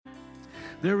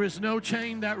There is no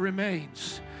chain that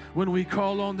remains when we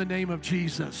call on the name of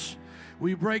Jesus.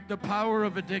 We break the power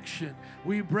of addiction.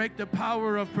 We break the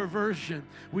power of perversion.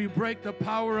 We break the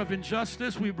power of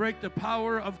injustice. We break the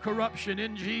power of corruption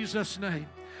in Jesus' name.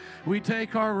 We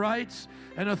take our rights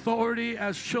and authority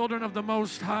as children of the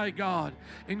Most High God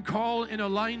and call in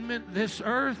alignment this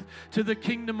earth to the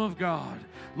kingdom of God.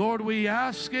 Lord, we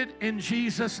ask it in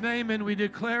Jesus' name, and we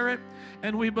declare it,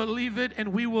 and we believe it,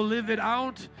 and we will live it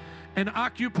out and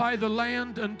occupy the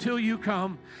land until you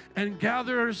come, and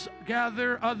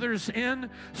gather others in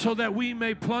so that we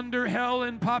may plunder hell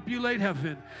and populate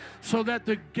heaven, so that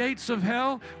the gates of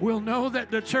hell will know that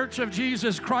the church of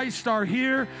Jesus Christ are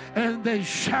here, and they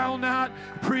shall not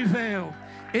prevail.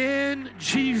 In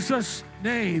Jesus'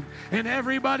 name. And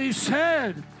everybody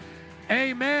said,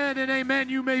 amen and amen.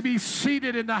 You may be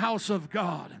seated in the house of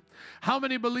God. How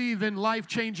many believe in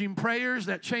life-changing prayers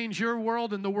that change your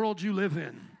world and the world you live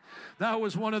in? That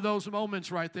was one of those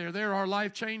moments right there. There are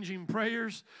life-changing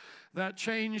prayers that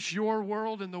change your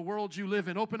world and the world you live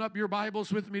in. Open up your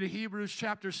Bibles with me to Hebrews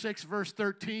chapter 6, verse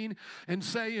 13, and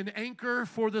say, an anchor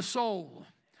for the soul.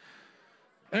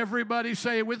 Everybody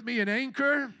say it with me, an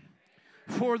anchor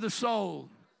for the soul.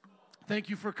 Thank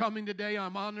you for coming today.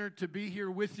 I'm honored to be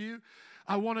here with you.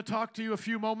 I want to talk to you a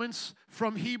few moments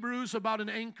from Hebrews about an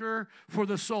anchor for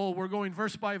the soul. We're going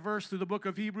verse by verse through the book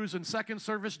of Hebrews in second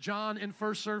service, John in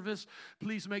first service.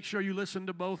 Please make sure you listen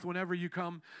to both whenever you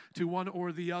come to one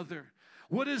or the other.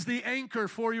 What is the anchor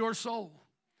for your soul?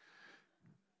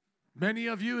 Many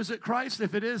of you, is it Christ?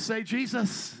 If it is, say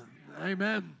Jesus.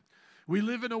 Amen. We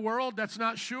live in a world that's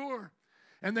not sure.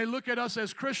 And they look at us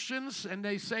as Christians and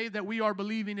they say that we are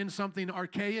believing in something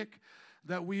archaic,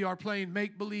 that we are playing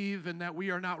make-believe, and that we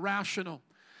are not rational.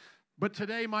 But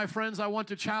today, my friends, I want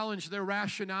to challenge their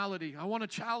rationality. I want to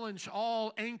challenge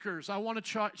all anchors. I want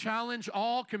to challenge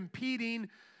all competing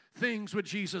things with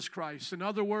Jesus Christ. In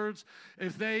other words,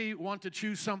 if they want to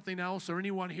choose something else, or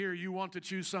anyone here, you want to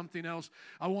choose something else,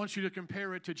 I want you to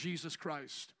compare it to Jesus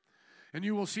Christ. And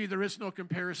you will see there is no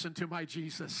comparison to my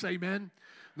Jesus. Amen?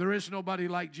 There is nobody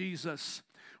like Jesus.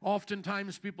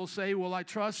 Oftentimes people say, well, I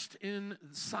trust in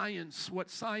science, what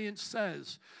science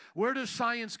says. Where does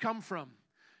science come from?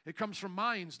 It comes from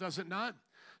minds, does it not?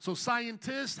 So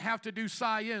scientists have to do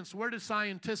science. Where did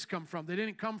scientists come from? They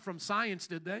didn't come from science,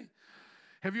 did they?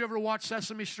 Have you ever watched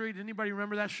Sesame Street? Anybody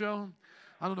remember that show?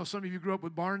 I don't know, some of you grew up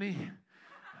with Barney.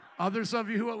 Others of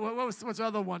you, what's the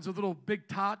other ones? The little big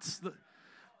tots?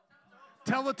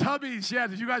 Teletubbies, yeah.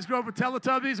 Did you guys grow up with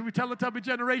Teletubbies? Are we Teletubby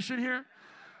generation here?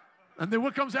 And then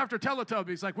what comes after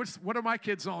Teletubbies? Like, what are my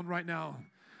kids on right now?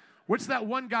 What's that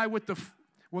one guy with the,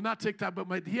 well, not TikTok,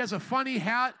 but he has a funny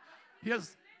hat. He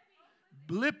has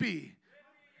Blippi.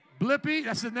 Blippi,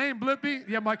 that's the name, Blippi?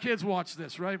 Yeah, my kids watch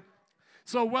this, right?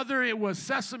 So whether it was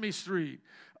Sesame Street,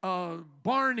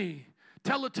 Barney,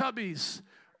 Teletubbies,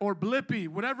 or Blippi,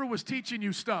 whatever was teaching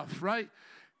you stuff, right?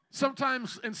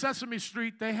 Sometimes in Sesame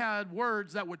Street, they had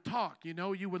words that would talk, you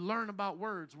know. You would learn about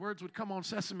words. Words would come on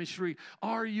Sesame Street.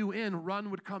 R-U-N,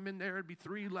 run would come in there. It'd be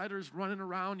 3 letters running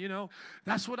around, you know.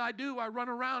 That's what I do. I run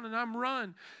around and I'm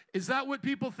run. Is that what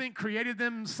people think created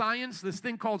them science, this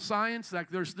thing called science? Like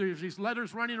there's these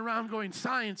letters running around going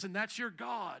science, and that's your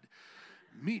God.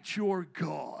 Meet your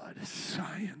God,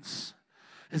 science.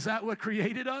 Is that what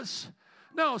created us?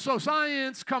 No, so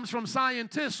science comes from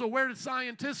scientists. So where did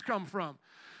scientists come from?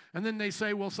 And then they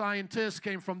say, well, scientists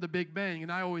came from the Big Bang. And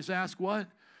I always ask, what?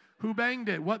 Who banged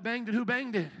it? What banged it? Who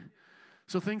banged it?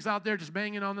 So things out there just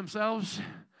banging on themselves?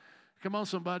 Come on,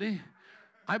 somebody.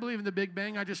 I believe in the Big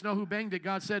Bang. I just know who banged it.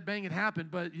 God said bang, it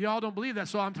happened. But y'all don't believe that.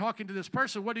 So I'm talking to this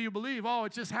person. What do you believe? Oh,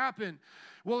 it just happened.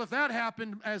 Well, if that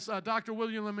happened, as Dr.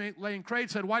 William Lane Craig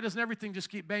said, why doesn't everything just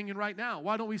keep banging right now?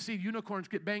 Why don't we see unicorns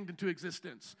get banged into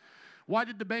existence? Why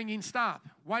did the banging stop?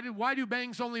 Why do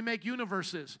bangs only make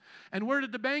universes? And where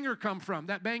did the banger come from,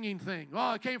 that banging thing?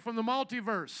 Oh, it came from the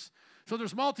multiverse. So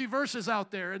there's multiverses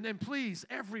out there. And then please,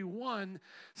 everyone,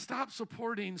 stop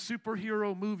supporting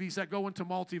superhero movies that go into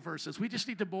multiverses. We just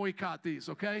need to boycott these,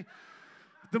 okay?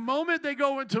 The moment they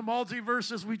go into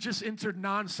multiverses, we just entered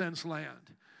nonsense land.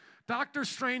 Doctor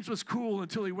Strange was cool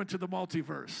until he went to the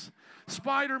multiverse.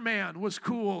 Spider-Man was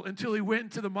cool until he went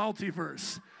into the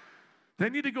multiverse. They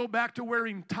need to go back to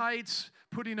wearing tights,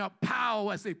 putting up pow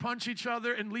as they punch each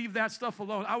other, and leave that stuff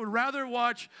alone. I would rather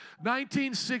watch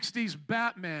 1960s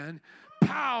Batman,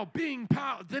 pow, bing,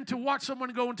 pow, than to watch someone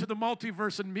go into the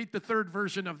multiverse and meet the third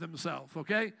version of themselves,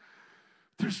 okay?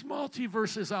 There's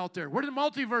multiverses out there. Where did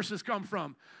multiverses come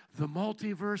from? The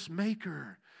multiverse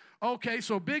maker. Okay,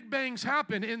 so big bangs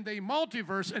happen in the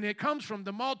multiverse, and it comes from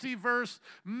the multiverse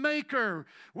maker.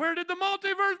 Where did the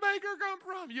multiverse maker come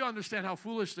from? You understand how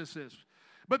foolish this is.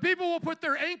 But people will put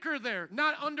their anchor there,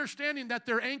 not understanding that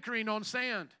they're anchoring on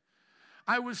sand.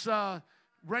 I was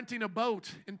renting a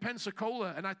boat in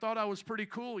Pensacola, and I thought I was pretty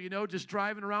cool, just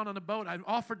driving around on a boat. I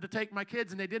offered to take my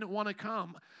kids, and they didn't want to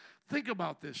come. Think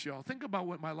about this, y'all. Think about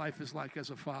what my life is like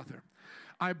as a father.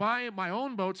 I buy my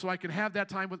own boat so I can have that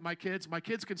time with my kids. My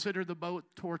kids consider the boat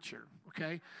torture,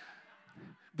 okay?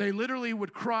 They literally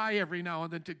would cry every now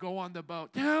and then to go on the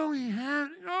boat. Tell me how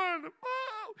to go on the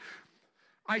boat.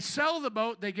 I sell the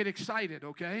boat, they get excited,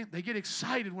 okay? They get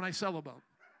excited when I sell a boat.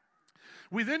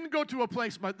 We then go to a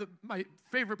place, my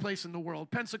favorite place in the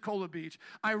world, Pensacola Beach.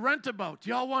 I rent a boat.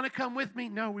 Y'all want to come with me?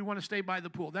 No, we want to stay by the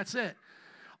pool. That's it.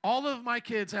 All of my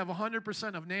kids have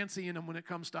 100% of Nancy in them when it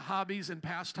comes to hobbies and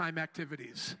pastime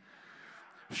activities.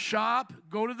 Shop,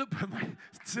 go to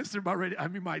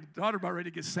my daughter about ready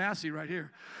to get sassy right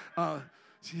here.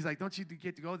 She's like, don't you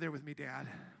get to go there with me, Dad?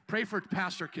 Pray for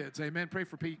pastor kids, amen. Pray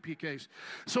for PKs.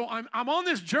 So I'm on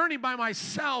this journey by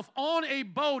myself on a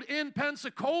boat in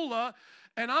Pensacola,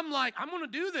 and I'm like, I'm going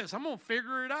to do this. I'm going to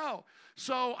figure it out.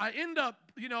 So I end up,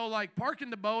 parking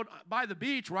the boat by the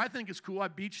beach where I think it's cool. I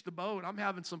beach the boat. I'm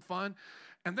having some fun.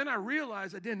 And then I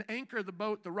realized I didn't anchor the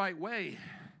boat the right way.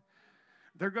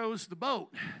 There goes the boat.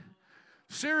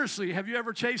 Seriously, have you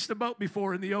ever chased a boat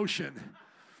before in the ocean?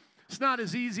 It's not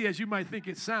as easy as you might think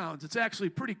it sounds. It's actually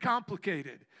pretty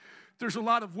complicated. There's a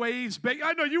lot of waves.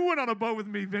 I know you went on a boat with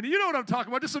me, Vinny. You know what I'm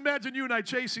talking about. Just imagine you and I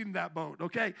chasing that boat,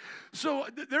 okay? So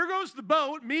there goes the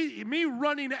boat, me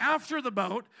running after the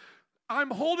boat. I'm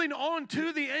holding on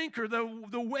to the anchor.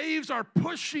 The waves are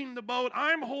pushing the boat.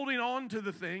 I'm holding on to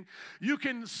the thing. You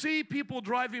can see people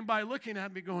driving by looking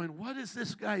at me going, what is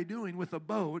this guy doing with a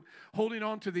boat holding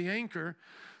on to the anchor?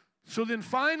 So then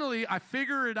finally, I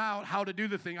figure it out how to do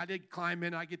the thing. I did climb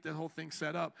in. I get the whole thing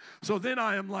set up. So then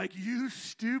I am like, you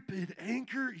stupid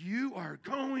anchor, you are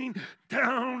going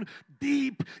down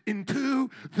deep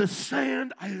into the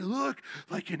sand. I look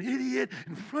like an idiot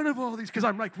in front of all these because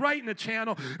I'm like right in the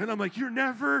channel. And I'm like, you're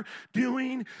never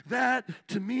doing that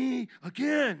to me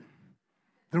again.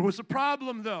 There was a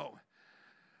problem, though.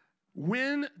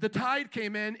 When the tide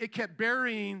came in, it kept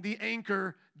burying the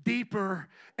anchor deeper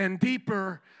and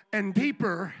deeper and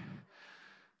deeper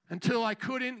until I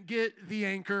couldn't get the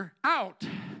anchor out.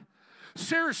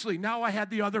 Seriously, now I had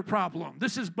the other problem.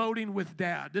 This is boating with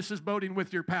Dad. This is boating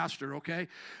with your pastor, okay?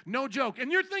 No joke.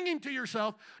 And you're thinking to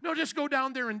yourself, no, just go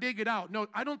down there and dig it out. No,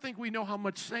 I don't think we know how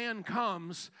much sand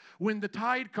comes when the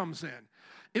tide comes in.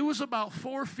 It was about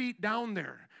 4 feet down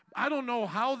there. I don't know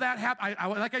how that happened.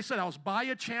 Like I said, I was by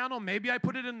a channel. Maybe I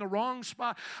put it in the wrong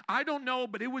spot. I don't know,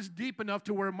 but it was deep enough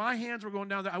to where my hands were going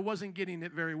down there. I wasn't getting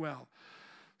it very well.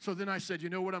 So then I said, you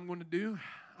know what I'm going to do?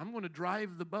 I'm going to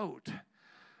drive the boat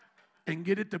and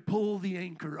get it to pull the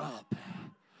anchor up.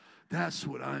 That's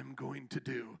what I'm going to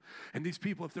do. And these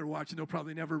people, if they're watching, they'll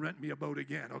probably never rent me a boat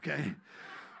again, okay?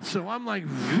 So I'm like,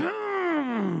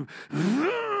 vroom,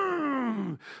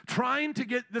 vroom, trying to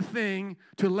get the thing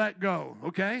to let go,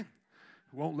 okay? It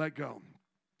won't let go.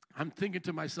 I'm thinking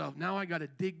to myself, now I got to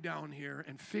dig down here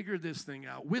and figure this thing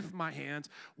out with my hands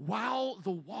while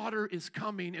the water is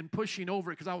coming and pushing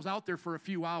over it, because I was out there for a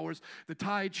few hours. The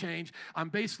tide changed. I'm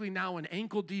basically now in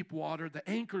ankle-deep water. The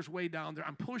anchor's way down there.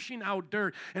 I'm pushing out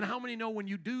dirt. And how many know when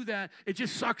you do that, it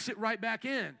just sucks it right back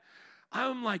in?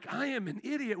 I'm like, I am an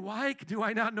idiot. Why do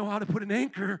I not know how to put an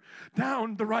anchor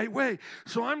down the right way?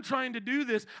 So I'm trying to do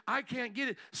this. I can't get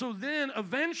it. So then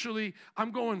eventually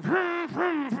I'm going, vroom,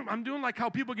 vroom, vroom. I'm doing like how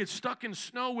people get stuck in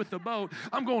snow with the boat.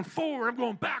 I'm going forward. I'm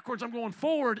going backwards. I'm going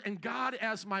forward. And God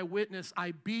as my witness,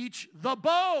 I beach the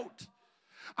boat.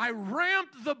 I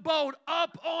ramped the boat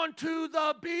up onto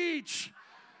the beach.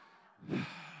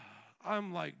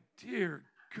 I'm like, dear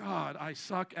God, I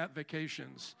suck at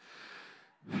vacations.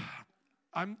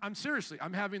 I'm seriously,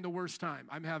 I'm having the worst time.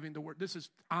 This is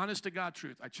honest to God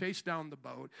truth. I chase down the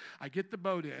boat. I get the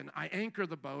boat in. I anchor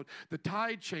the boat. The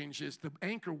tide changes. The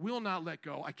anchor will not let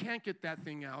go. I can't get that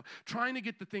thing out. Trying to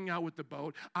get the thing out with the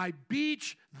boat. I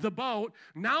beach the boat.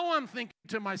 Now I'm thinking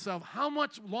to myself, how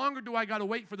much longer do I got to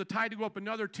wait for the tide to go up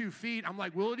another 2 feet? I'm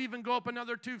like, will it even go up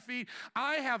another 2 feet?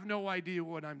 I have no idea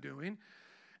what I'm doing.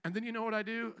 And then you know what I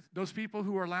do? Those people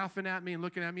who are laughing at me and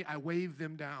looking at me, I wave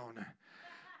them down.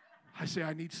 I say,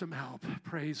 I need some help.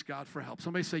 Praise God for help.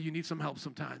 Somebody say, you need some help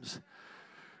sometimes.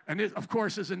 And it, of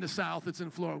course, is in the South. It's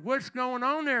in Florida. What's going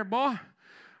on there, boy?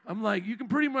 I'm like, you can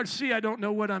pretty much see I don't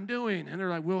know what I'm doing. And they're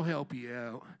like, we'll help you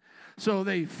out. So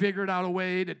they figured out a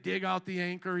way to dig out the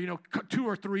anchor, 2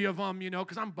 or 3 of them,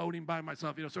 because I'm boating by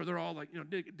myself, so they're all like,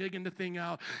 digging the thing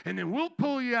out. And then we'll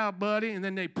pull you out, buddy. And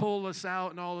then they pull us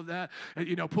out and all of that,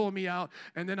 and, pull me out.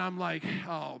 And then I'm like,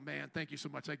 oh, man, thank you so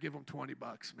much. I give them $20,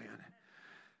 man.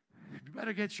 You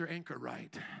better get your anchor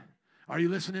right. Are you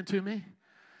listening to me?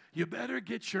 You better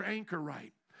get your anchor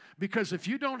right. Because if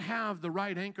you don't have the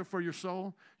right anchor for your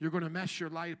soul, you're going to mess your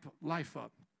life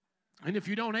up. And if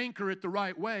you don't anchor it the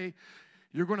right way,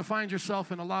 you're going to find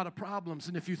yourself in a lot of problems.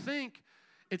 And if you think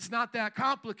it's not that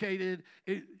complicated,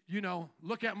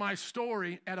 look at my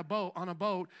story on a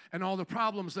boat and all the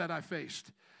problems that I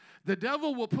faced. The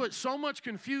devil will put so much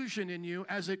confusion in you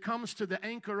as it comes to the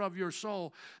anchor of your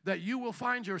soul that you will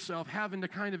find yourself having the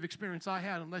kind of experience I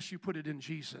had unless you put it in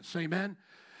Jesus. Amen?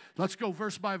 Let's go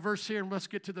verse by verse here, and let's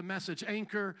get to the message.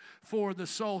 Anchor for the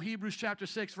soul. Hebrews chapter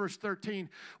 6, verse 13.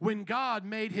 When God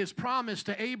made his promise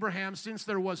to Abraham, since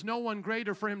there was no one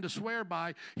greater for him to swear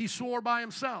by, he swore by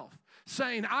himself,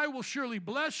 saying, I will surely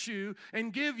bless you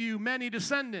and give you many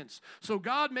descendants. So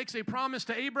God makes a promise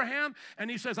to Abraham, and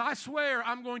he says, I swear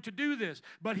I'm going to do this.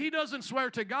 But he doesn't swear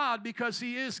to God because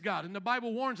he is God. And the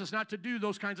Bible warns us not to do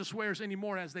those kinds of swears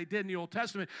anymore as they did in the Old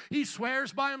Testament. He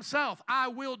swears by himself, I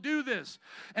will do this.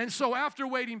 And so after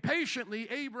waiting patiently,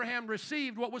 Abraham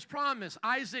received what was promised.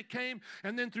 Isaac came,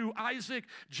 and then through Isaac,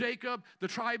 Jacob, the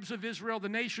tribes of Israel, the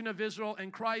nation of Israel,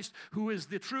 and Christ, who is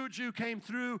the true Jew, came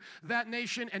through that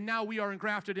nation, and now we are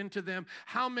engrafted into them.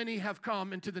 How many have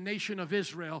come into the nation of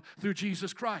Israel through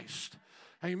Jesus Christ?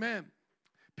 Amen.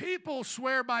 People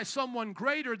swear by someone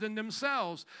greater than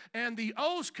themselves, and the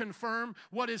oaths confirm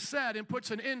what is said and puts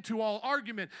an end to all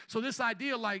argument. So this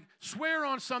idea like swear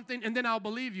on something and then I'll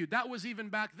believe you, that was even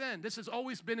back then. This has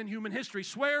always been in human history.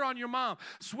 Swear on your mom.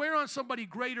 Swear on somebody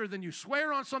greater than you.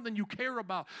 Swear on something you care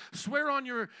about. Swear on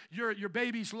your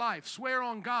baby's life. Swear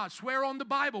on God. Swear on the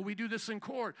Bible. We do this in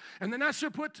court. And then that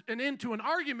should put an end to an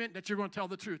argument that you're going to tell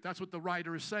the truth. That's what the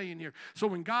writer is saying here. So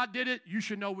when God did it, you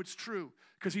should know it's true,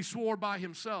 because he swore by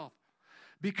himself.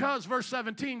 Because, verse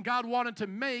 17, God wanted to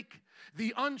make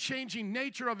the unchanging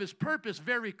nature of his purpose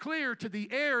very clear to the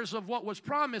heirs of what was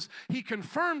promised. He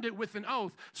confirmed it with an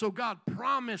oath. So God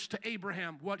promised to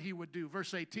Abraham what he would do.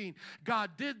 Verse 18,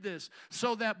 God did this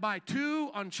so that by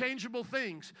 2 unchangeable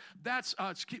things,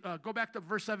 go back to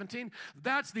verse 17,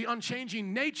 that's the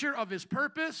unchanging nature of his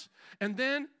purpose, and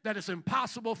then that it's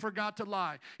impossible for God to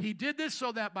lie. He did this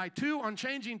so that by 2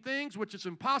 unchanging things, which is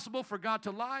impossible for God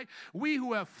to lie, we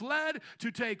who have fled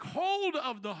to take hold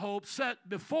of the hope set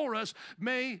before us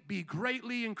may be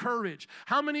greatly encouraged.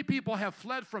 How many people have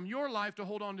fled from your life to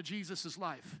hold on to Jesus'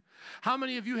 life? How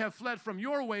many of you have fled from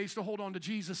your ways to hold on to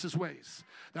Jesus' ways?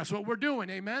 That's what we're doing,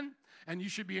 amen? And you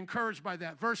should be encouraged by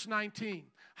that. Verse 19,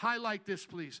 highlight this,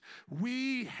 please.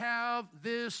 We have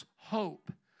this hope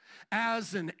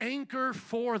as an anchor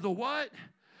for the what?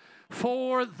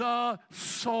 For the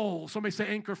soul. Somebody say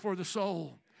anchor for the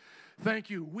soul.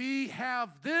 Thank you. We have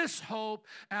this hope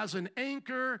as an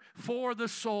anchor for the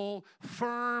soul,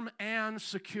 firm and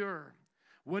secure.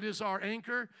 What is our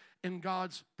anchor? In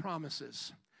God's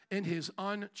promises, in his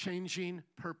unchanging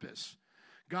purpose.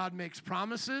 God makes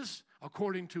promises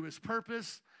according to his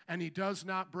purpose, and he does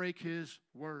not break his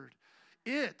word.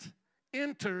 It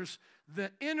enters the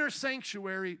inner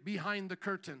sanctuary behind the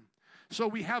curtain. So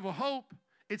we have a hope.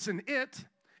 It's an it.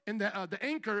 And the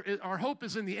anchor, our hope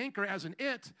is in the anchor as an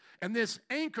it, and this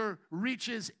anchor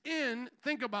reaches in,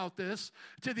 think about this,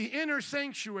 to the inner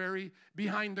sanctuary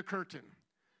behind the curtain.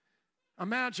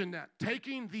 Imagine that,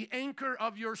 taking the anchor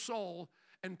of your soul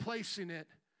and placing it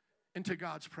into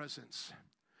God's presence.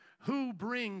 Who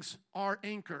brings our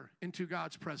anchor into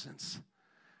God's presence?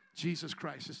 Jesus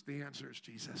Christ. The answer is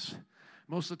Jesus.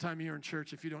 Most of the time you're in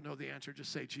church, if you don't know the answer,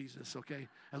 just say Jesus, okay?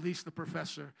 At least the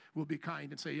professor will be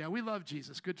kind and say, yeah, we love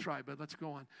Jesus. Good try, but let's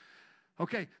go on.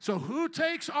 Okay, so who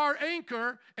takes our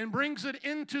anchor and brings it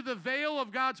into the veil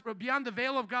of God's, beyond the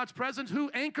veil of God's presence? Who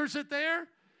anchors it there?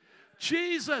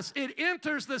 Jesus. It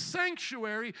enters the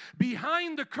sanctuary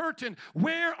behind the curtain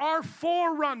where our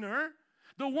forerunner,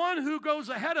 the one who goes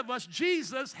ahead of us,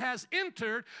 Jesus, has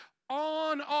entered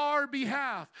on our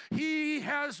behalf. He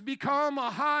has become a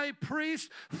high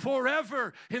priest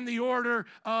forever in the order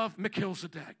of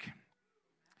Melchizedek.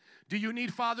 Do you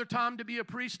need Father Tom to be a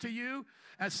priest to you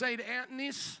at St.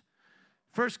 Anthony's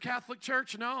First Catholic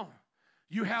Church? No.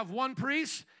 You have one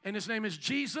priest, and his name is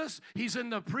Jesus. He's in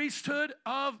the priesthood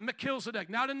of Melchizedek,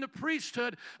 not in the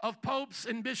priesthood of popes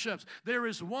and bishops. There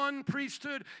is one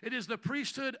priesthood. It is the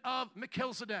priesthood of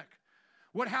Melchizedek.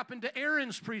 What happened to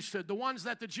Aaron's priesthood, the ones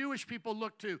that the Jewish people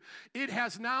looked to? It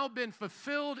has now been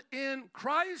fulfilled in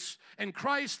Christ, and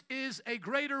Christ is a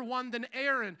greater one than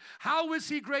Aaron. How is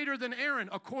he greater than Aaron?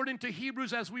 According to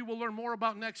Hebrews, as we will learn more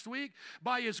about next week,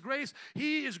 by his grace,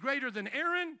 he is greater than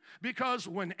Aaron because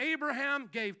when Abraham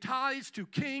gave tithes to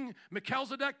King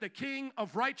Melchizedek, the king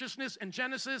of righteousness in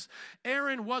Genesis,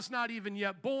 Aaron was not even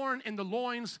yet born in the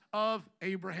loins of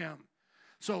Abraham.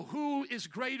 So who is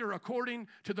greater according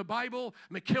to the Bible?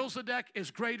 Melchizedek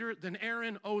is greater than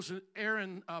Aaron,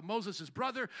 Moses'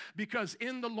 brother, because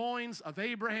in the loins of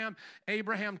Abraham,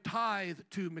 Abraham tithed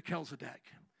to Melchizedek.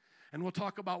 And we'll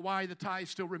talk about why the tithe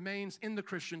still remains in the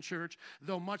Christian church,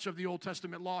 though much of the Old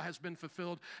Testament law has been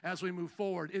fulfilled as we move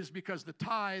forward. It is because the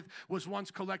tithe was once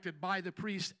collected by the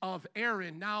priest of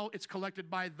Aaron. Now it's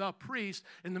collected by the priest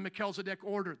in the Melchizedek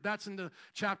order. That's in the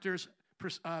chapters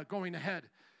going ahead.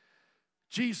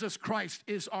 Jesus Christ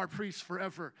is our priest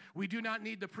forever. We do not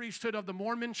need the priesthood of the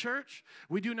Mormon church.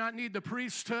 We do not need the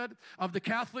priesthood of the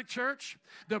Catholic church.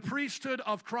 The priesthood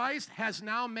of Christ has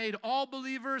now made all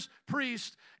believers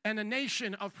priests and a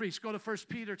nation of priests. Go to 1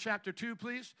 Peter chapter 2,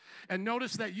 please. And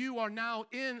notice that you are now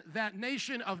in that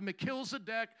nation of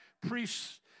Melchizedek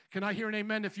priests. Can I hear an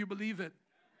amen if you believe it?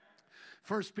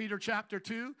 1 Peter chapter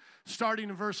 2, starting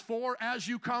in verse 4, as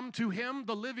you come to him,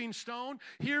 the living stone,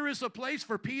 here is a place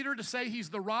for Peter to say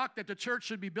he's the rock that the church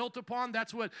should be built upon.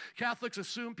 That's what Catholics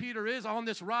assume Peter is. On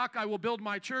this rock I will build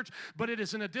my church, but it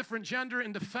is in a different gender,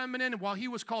 in the feminine. While he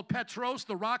was called Petros,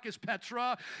 the rock is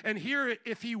Petra. And here,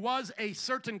 if he was a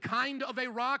certain kind of a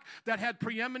rock that had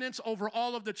preeminence over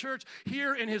all of the church,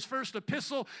 here in his first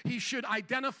epistle, he should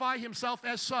identify himself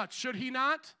as such. Should he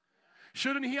not?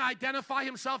 Shouldn't he identify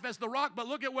himself as the rock? But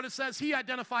look at what it says. He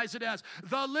identifies it as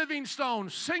the living stone,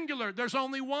 singular. There's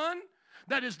only one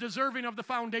that is deserving of the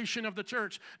foundation of the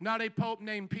church. Not a pope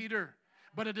named Peter,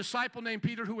 but a disciple named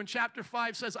Peter who in chapter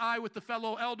 5 says, I with the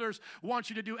fellow elders want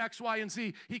you to do X, Y, and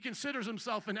Z. He considers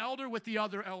himself an elder with the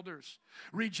other elders.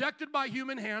 Rejected by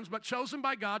human hands, but chosen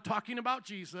by God, talking about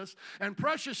Jesus, and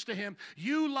precious to him.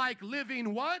 You like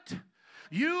living what?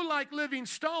 You like living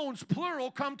stones, plural,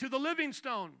 come to the living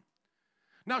stone.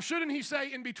 Now, shouldn't he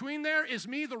say in between there, is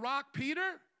me the rock,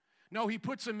 Peter? No, he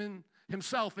puts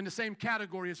himself in the same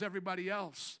category as everybody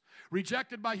else.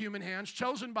 Rejected by human hands,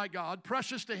 chosen by God,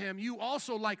 precious to him. You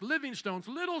also, like living stones,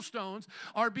 little stones,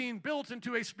 are being built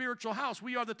into a spiritual house.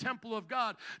 We are the temple of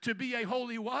God to be a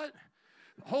holy what?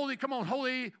 Holy, come on,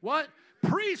 holy what?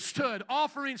 Priesthood,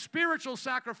 offering spiritual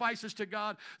sacrifices to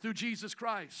God through Jesus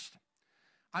Christ.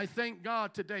 I thank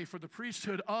God today for the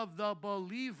priesthood of the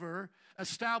believer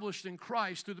established in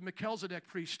Christ through the Melchizedek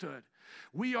priesthood.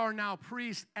 We are now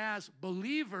priests as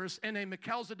believers in a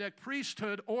Melchizedek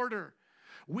priesthood order.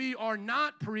 We are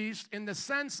not priests in the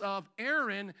sense of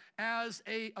Aaron as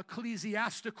a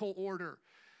ecclesiastical order.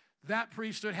 That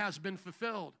priesthood has been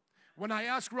fulfilled. When I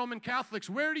ask Roman Catholics,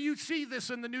 where do you see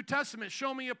this in the New Testament?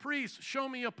 Show me a priest, show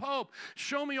me a pope,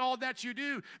 show me all that you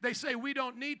do. They say we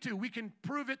don't need to. We can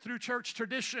prove it through church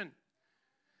tradition.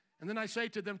 And then I say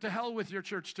to them, to hell with your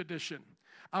church tradition.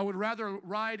 I would rather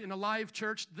ride in a live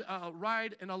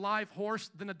horse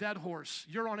than a dead horse.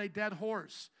 You're on a dead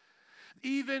horse.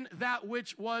 Even that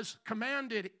which was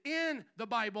commanded in the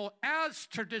Bible as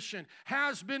tradition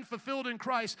has been fulfilled in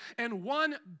Christ. And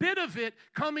one bit of it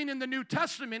coming in the New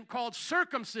Testament called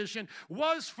circumcision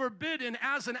was forbidden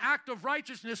as an act of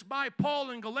righteousness by Paul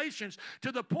in Galatians,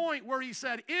 to the point where he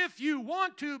said, if you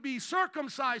want to be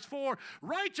circumcised for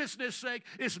righteousness' sake,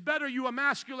 it's better you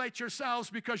emasculate yourselves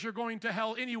because you're going to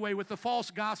hell anyway. With the false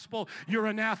gospel, you're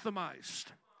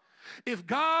anathemized. If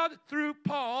God, through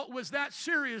Paul, was that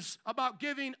serious about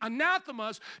giving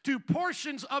anathemas to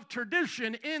portions of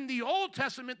tradition in the Old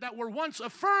Testament that were once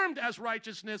affirmed as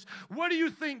righteousness, what do you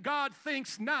think God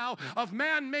thinks now of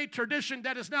man-made tradition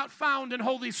that is not found in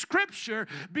Holy Scripture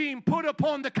being put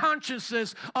upon the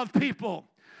consciences of people?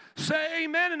 Say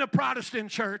amen in the Protestant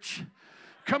church.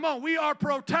 Come on, we are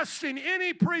protesting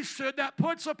any priesthood that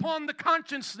puts upon the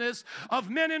consciousness of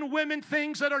men and women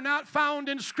things that are not found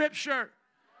in Scripture.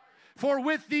 For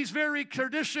with these very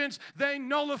traditions, they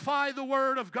nullify the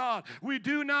word of God. We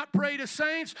do not pray to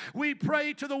saints. We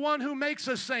pray to the one who makes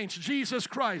us saints, Jesus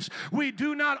Christ. We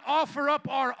do not offer up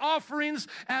our offerings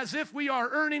as if we are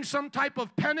earning some type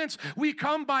of penance. We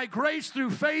come by grace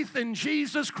through faith in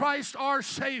Jesus Christ, our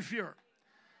Savior.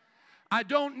 I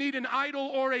don't need an idol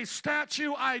or a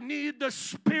statue. I need the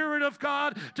Spirit of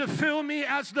God to fill me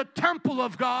as the temple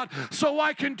of God so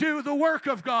I can do the work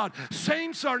of God.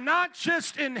 Saints are not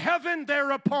just in heaven,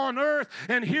 they're upon earth.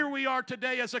 And here we are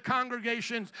today as a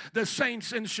congregation, the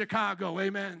saints in Chicago.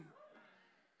 Amen.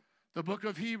 The book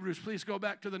of Hebrews, please go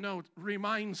back to the note,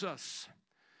 reminds us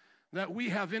that we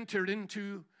have entered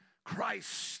into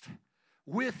Christ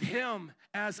with him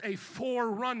as a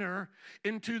forerunner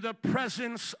into the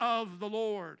presence of the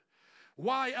Lord.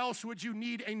 Why else would you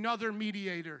need another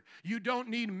mediator? You don't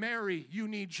need Mary, you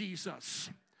need Jesus.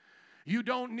 You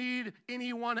don't need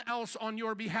anyone else on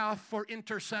your behalf for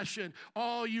intercession.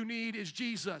 All you need is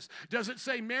Jesus. Does it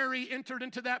say Mary entered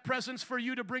into that presence for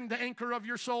you to bring the anchor of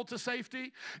your soul to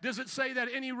safety? Does it say that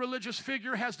any religious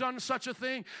figure has done such a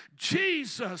thing?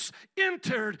 Jesus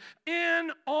entered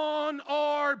in on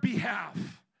our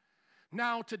behalf.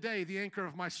 Now today, the anchor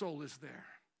of my soul is there.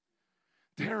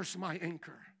 There's my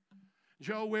anchor.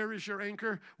 Joe, where is your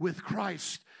anchor? With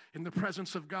Christ in the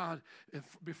presence of God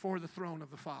before the throne of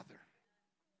the Father.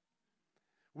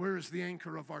 Where is the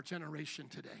anchor of our generation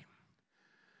today?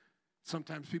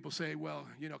 Sometimes people say, well,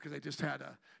 because they just had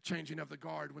a changing of the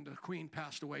guard when the Queen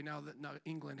passed away. Now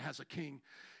England has a king.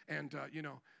 And,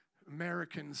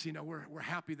 Americans, we're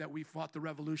happy that we fought the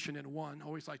revolution and won.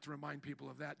 Always like to remind people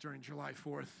of that during July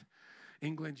 4th.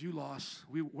 England, you lost.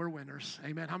 We're winners.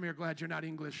 Amen. How many are glad you're not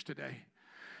English today?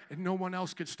 And no one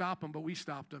else could stop them, but we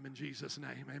stopped them in Jesus'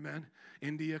 name. Amen.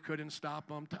 India couldn't stop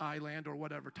them. Thailand or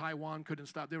whatever. Taiwan couldn't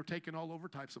stop. They were taken all over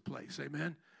types of place.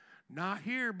 Amen. Not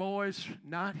here, boys.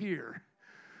 Not here.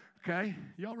 Okay?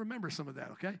 Y'all remember some of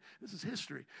that, okay? This is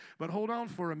history. But hold on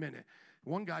for a minute.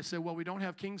 One guy said, well, we don't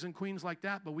have kings and queens like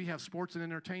that, but we have sports and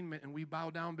entertainment, and we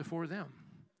bow down before them.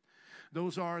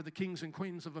 Those are the kings and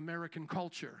queens of American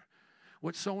culture.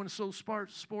 What so-and-so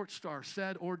sports star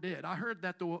said or did. I heard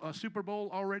that the Super Bowl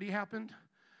already happened.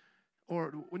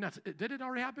 Or did it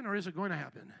already happen, or is it going to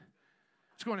happen?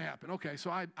 It's going to happen. Okay, so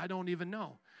I don't even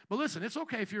know. But listen, it's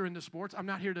okay if you're into sports. I'm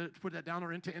not here to put that down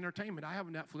or into entertainment. I have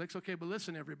Netflix. Okay, but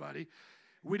listen, everybody.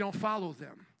 We don't follow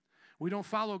them. We don't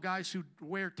follow guys who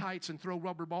wear tights and throw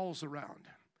rubber balls around.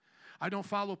 I don't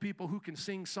follow people who can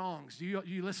sing songs. Do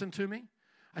you listen to me?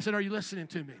 I said, are you listening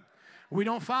to me? We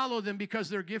don't follow them because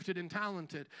they're gifted and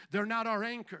talented. They're not our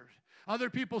anchors. Other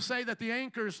people say that the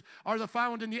anchors are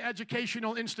found in the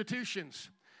educational institutions.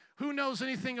 Who knows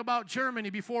anything about Germany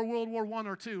before World War I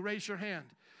or II? Raise your hand.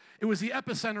 It was the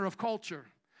epicenter of culture.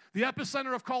 The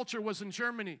epicenter of culture was in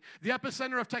Germany. The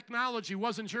epicenter of technology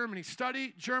was in Germany.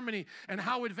 Study Germany and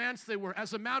how advanced they were.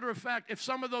 As a matter of fact, if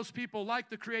some of those people, like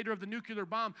the creator of the nuclear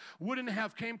bomb, wouldn't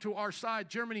have came to our side,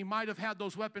 Germany might have had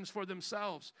those weapons for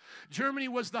themselves. Germany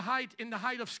was in the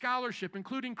height of scholarship,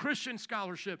 including Christian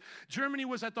scholarship. Germany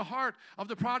was at the heart of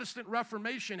the Protestant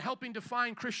Reformation, helping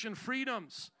define Christian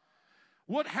freedoms.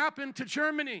 What happened to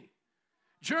Germany?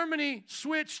 Germany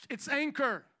switched its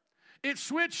anchor. It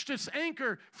switched its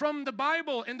anchor from the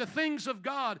Bible and the things of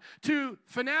God to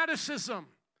fanaticism.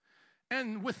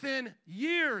 And within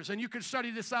years, and you can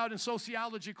study this out in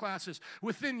sociology classes,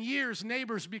 within years,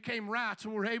 neighbors became rats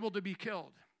and were able to be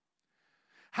killed.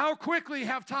 How quickly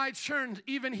have tides turned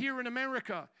even here in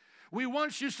America? We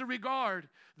once used to regard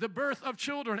the birth of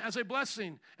children as a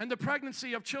blessing and the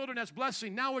pregnancy of children as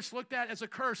blessing. Now it's looked at as a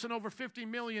curse, and over 50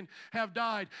 million have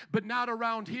died. But not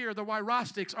around here. The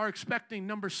Wyrostics are expecting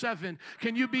number 7.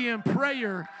 Can you be in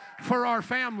prayer for our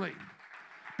family?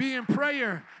 Be in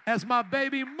prayer as my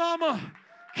baby mama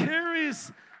carries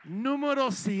numero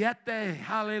 7.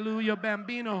 Hallelujah,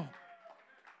 bambino.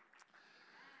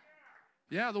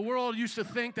 Yeah, the world used to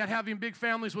think that having big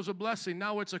families was a blessing.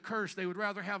 Now it's a curse. They would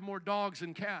rather have more dogs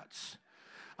than cats.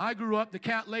 I grew up, the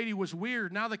cat lady was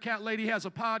weird. Now the cat lady has a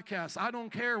podcast. I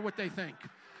don't care what they think.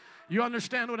 You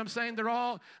understand what I'm saying?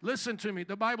 Listen to me.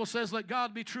 The Bible says, let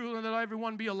God be true and let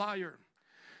everyone be a liar.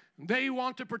 They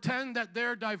want to pretend that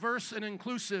they're diverse and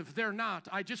inclusive. They're not.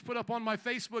 I just put up on my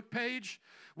Facebook page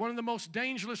one of the most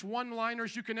dangerous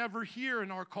one-liners you can ever hear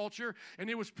in our culture, and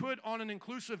it was put on an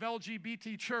inclusive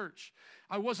LGBT church.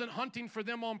 I wasn't hunting for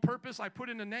them on purpose. I put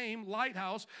in a name,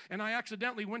 Lighthouse, and I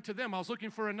accidentally went to them. I was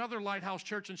looking for another Lighthouse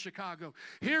church in Chicago.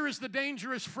 Here is the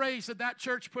dangerous phrase that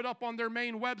church put up on their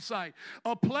main website: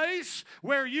 a place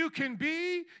where you can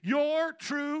be your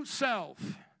true self.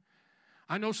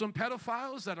 I know some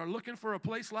pedophiles that are looking for a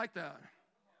place like that.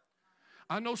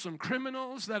 I know some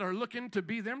criminals that are looking to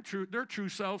be their true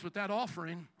selves with that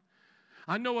offering.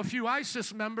 I know a few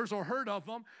ISIS members, or heard of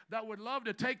them, that would love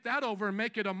to take that over and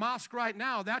make it a mosque right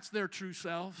now. That's their true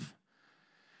self.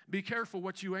 Be careful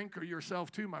what you anchor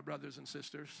yourself to, my brothers and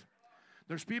sisters.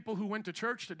 There's people who went to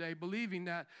church today believing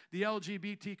that the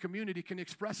LGBT community can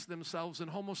express themselves in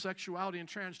homosexuality and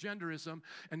transgenderism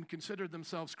and consider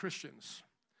themselves Christians.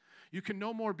 You can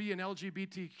no more be an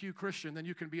LGBTQ Christian than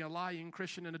you can be a lying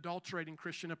Christian, an adulterating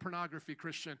Christian, a pornography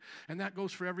Christian. And that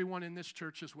goes for everyone in this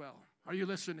church as well. Are you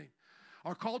listening?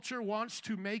 Our culture wants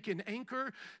to make an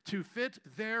anchor to fit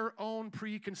their own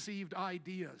preconceived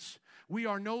ideas. We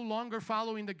are no longer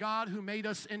following the God who made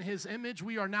us in his image.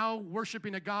 We are now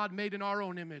worshiping a God made in our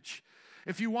own image.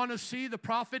 If you want to see the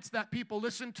prophets that people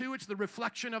listen to, it's the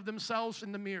reflection of themselves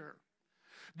in the mirror.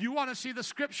 Do you want to see the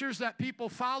scriptures that people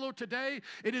follow today?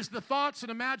 It is the thoughts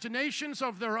and imaginations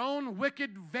of their own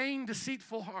wicked, vain,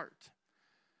 deceitful heart.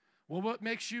 Well, what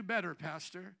makes you better,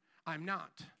 Pastor? I'm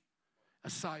not,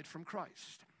 aside from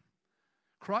Christ.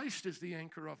 Christ is the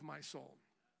anchor of my soul.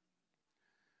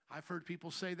 I've heard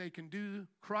people say they can do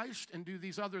Christ and do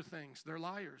these other things. They're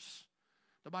liars.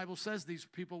 The Bible says these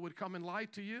people would come and lie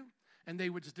to you, and they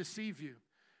would deceive you.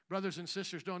 Brothers and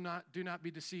sisters, do not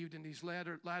be deceived in these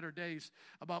latter days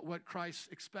about what Christ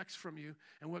expects from you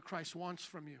and what Christ wants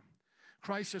from you.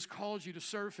 Christ has called you to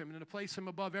serve him and to place him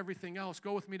above everything else.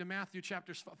 Go with me to Matthew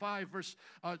chapter 7,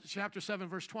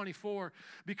 verse 24,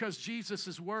 because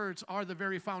Jesus' words are the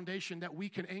very foundation that we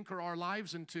can anchor our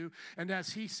lives into. And as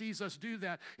he sees us do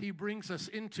that, he brings us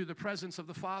into the presence of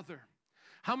the Father.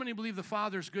 How many believe the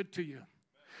Father is good to you?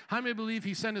 How many believe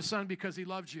he sent his Son because he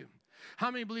loved you?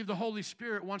 How many believe the Holy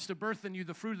Spirit wants to birth in you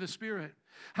the fruit of the Spirit?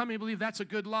 How many believe that's a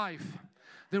good life?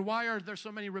 Then why are there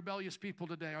so many rebellious people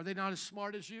today? Are they not as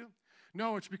smart as you?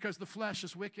 No, it's because the flesh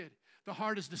is wicked. The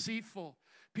heart is deceitful.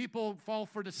 People fall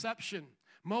for deception.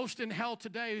 Most in hell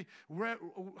today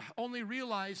only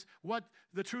realize what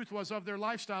the truth was of their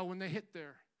lifestyle when they hit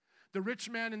there. The rich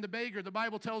man and the beggar, the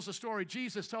Bible tells the story.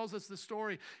 Jesus tells us the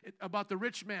story about the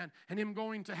rich man and him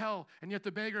going to hell, and yet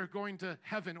the beggar going to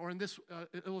heaven, or in this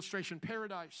illustration,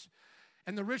 paradise.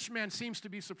 And the rich man seems to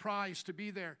be surprised to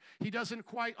be there. He doesn't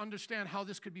quite understand how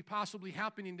this could be possibly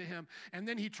happening to him. And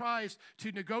then he tries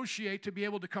to negotiate to be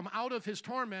able to come out of his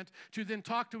torment, to then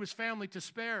talk to his family to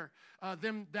spare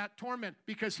them that torment,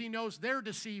 because he knows they're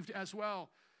deceived as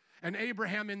well. And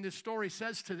Abraham in this story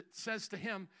says to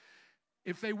him,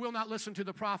 if they will not listen to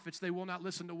the prophets, they will not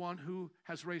listen to one who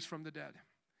has raised from the dead.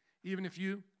 Even if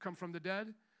you come from the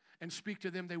dead and speak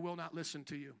to them, they will not listen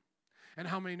to you. And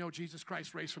how many know Jesus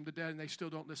Christ raised from the dead and they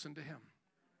still don't listen to him?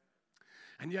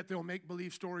 And yet they'll make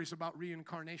believe stories about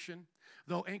reincarnation.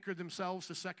 They'll anchor themselves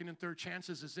to second and third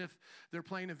chances as if they're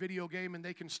playing a video game and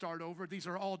they can start over. These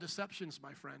are all deceptions,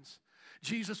 my friends.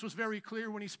 Jesus was very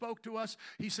clear when he spoke to us.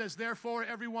 He says, therefore,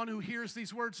 everyone who hears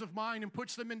these words of mine and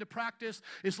puts them into practice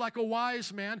is like a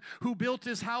wise man who built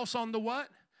his house on the what?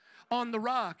 On the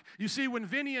rock. You see, when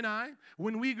Vinny and I,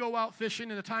 when we go out fishing,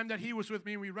 in the time that he was with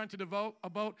me and we rented a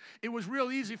boat, it was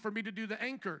real easy for me to do the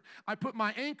anchor. I put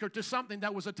my anchor to something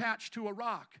that was attached to a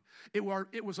rock. It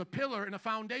was a pillar and a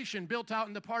foundation built out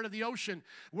in the part of the ocean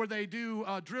where they do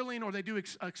drilling or they do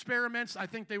experiments. I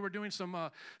think they were doing some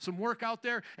work out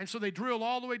there, and so they drill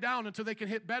all the way down until they can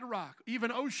hit bedrock.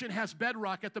 Even ocean has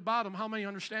bedrock at the bottom. How many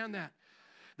understand that?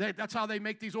 That's how they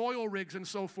make these oil rigs and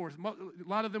so forth. A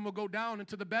lot of them will go down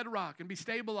into the bedrock and be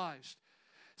stabilized.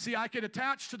 See, I could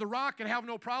attach to the rock and have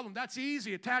no problem. That's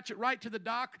easy. Attach it right to the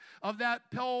dock of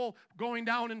that pole going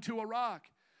down into a rock.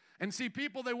 And see,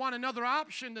 people, they want another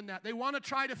option than that. They want to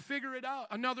try to figure it out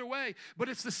another way. But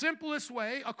it's the simplest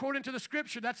way. According to the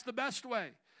Scripture, that's the best way.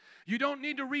 You don't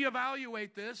need to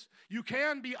reevaluate this. You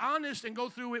can be honest and go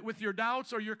through it with your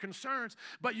doubts or your concerns,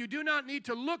 but you do not need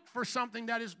to look for something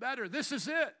that is better. This is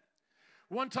it.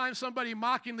 One time somebody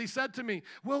mockingly said to me,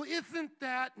 well, isn't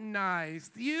that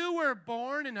nice? You were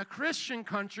born in a Christian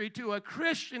country to a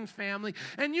Christian family,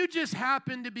 and you just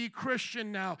happen to be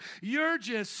Christian now. You're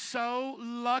just so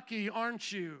lucky,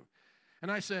 aren't you?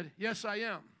 And I said, yes, I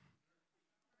am.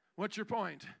 What's your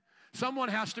point? Someone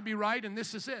has to be right, and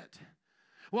this is it.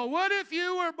 Well, what if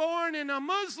you were born in a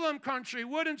Muslim country?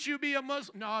 Wouldn't you be a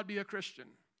Muslim? No, I'd be a Christian.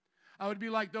 I would be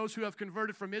like those who have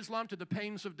converted from Islam to the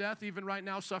pains of death, even right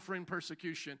now suffering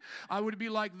persecution. I would be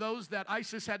like those that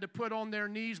ISIS had to put on their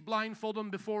knees, blindfold them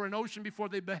before an ocean before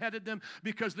they beheaded them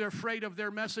because they're afraid of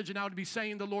their message, and I would be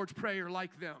saying the Lord's Prayer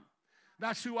like them.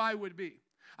 That's who I would be.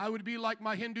 I would be like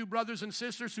my Hindu brothers and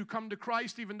sisters who come to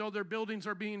Christ even though their buildings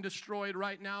are being destroyed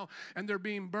right now and they're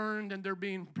being burned and they're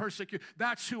being persecuted.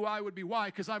 That's who I would be. Why?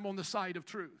 Because I'm on the side of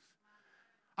truth.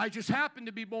 I just happened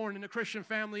to be born in a Christian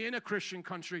family in a Christian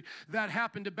country that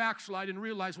happened to backslide and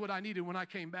realize what I needed when I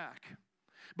came back.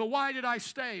 But why did I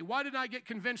stay? Why did I get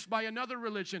convinced by another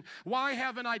religion? Why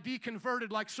haven't I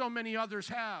deconverted like so many others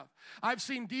have? I've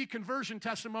seen deconversion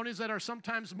testimonies that are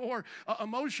sometimes more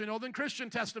emotional than Christian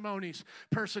testimonies.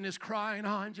 Person is crying, oh,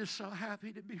 I'm just so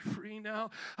happy to be free now.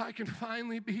 I can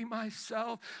finally be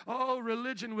myself. Oh,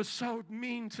 religion was so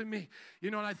mean to me.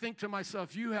 You know, and I think to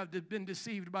myself, you have been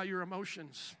deceived by your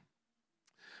emotions.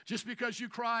 Just because you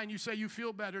cry and you say you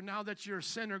feel better now that you're a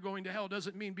sinner going to hell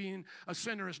doesn't mean being a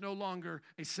sinner is no longer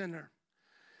a sinner.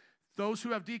 Those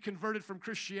who have deconverted from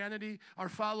Christianity are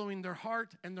following their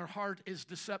heart, and their heart is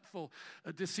deceitful.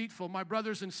 My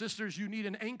brothers and sisters, you need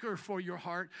an anchor for your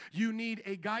heart. You need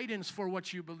a guidance for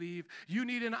what you believe. You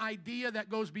need an idea that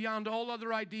goes beyond all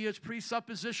other ideas,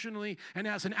 presuppositionally, and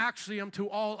as an axiom to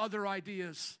all other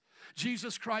ideas.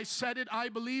 Jesus Christ said it, I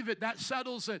believe it, that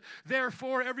settles it.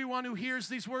 Therefore, everyone who hears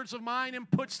these words of mine and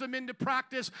puts them into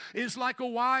practice is like a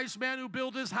wise man who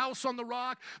built his house on the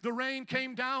rock. The rain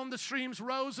came down, the streams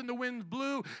rose, and the wind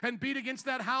blew and beat against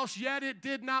that house, yet it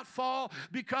did not fall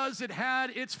because it had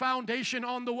its foundation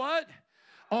on the what?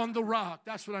 On the rock.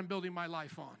 That's what I'm building my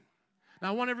life on. Now,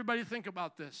 I want everybody to think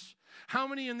about this. How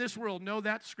many in this world know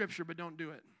that scripture but don't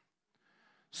do it?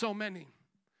 So many.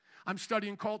 I'm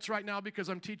studying cults right now because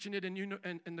I'm teaching it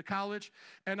in the college,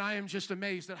 and I am just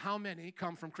amazed at how many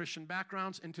come from Christian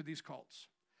backgrounds into these cults.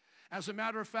 As a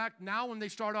matter of fact, now when they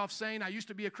start off saying, I used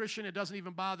to be a Christian, it doesn't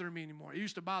even bother me anymore. It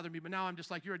used to bother me, but now I'm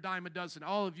just like, you're a dime a dozen.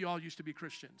 All of you all used to be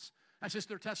Christians. That's just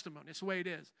their testimony. It's the way it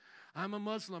is. I'm a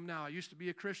Muslim now. I used to be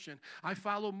a Christian. I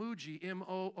follow Mooji,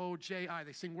 M-O-O-J-I.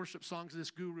 They sing worship songs of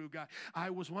this guru guy. I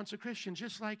was once a Christian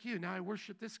just like you. Now I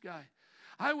worship this guy.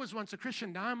 I was once a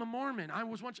Christian, now I'm a Mormon.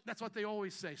 That's what they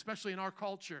always say, especially in our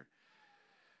culture.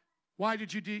 Why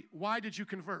did you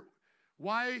convert?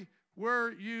 Why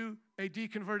were you a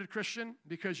deconverted Christian?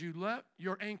 Because you let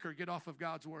your anchor get off of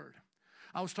God's word.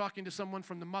 I was talking to someone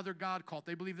from the Mother God cult.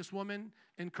 They believe this woman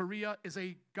in Korea is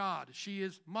a god. She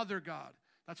is Mother God.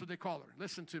 That's what they call her.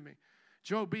 Listen to me.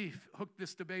 Joe Beef hooked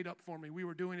this debate up for me. We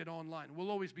were doing it online.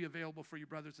 We'll always be available for you,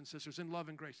 brothers and sisters, in love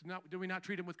and grace. Did we not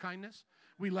treat him with kindness?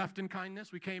 We left in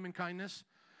kindness. We came in kindness.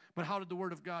 But how did the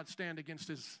Word of God stand against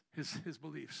his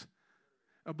beliefs?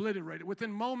 Obliterated.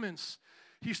 Within moments,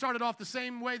 he started off the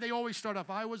same way they always start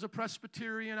off. I was a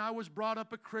Presbyterian. I was brought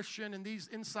up a Christian, and these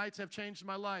insights have changed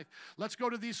my life. Let's go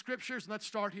to these scriptures, and let's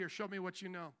start here. Show me what you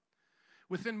know.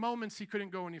 Within moments, he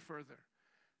couldn't go any further.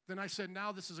 Then I said,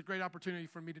 now this is a great opportunity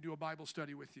for me to do a Bible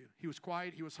study with you. He was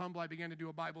quiet. He was humble. I began to do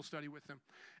a Bible study with him.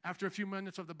 After a few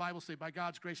minutes of the Bible study, by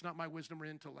God's grace, not my wisdom or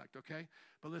intellect, okay?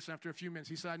 But listen, after a few minutes,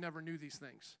 he said, I never knew these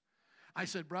things. I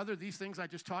said, brother, these things I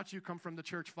just taught you come from the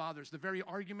church fathers. The very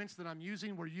arguments that I'm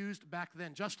using were used back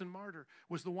then. Justin Martyr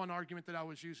was the one argument that I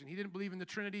was using. He didn't believe in the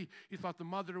Trinity. He thought the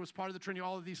mother was part of the Trinity,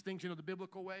 all of these things, the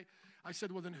biblical way. I said,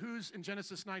 well, then who's in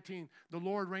Genesis 19? The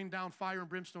Lord rained down fire and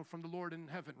brimstone from the Lord in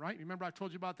heaven, right? Remember I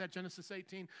told you about that, Genesis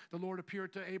 18? The Lord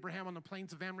appeared to Abraham on the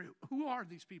plains of Mamre. Who are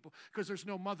these people? Because there's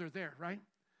no mother there, right?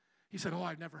 He said, oh,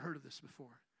 I've never heard of this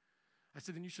before. I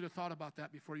said, then you should have thought about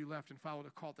that before you left and followed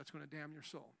a cult that's going to damn your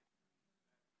soul.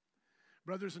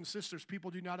 Brothers and sisters,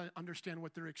 people do not understand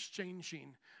what they're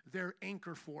exchanging their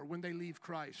anchor for when they leave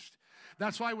Christ.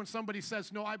 That's why when somebody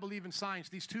says, no, I believe in science,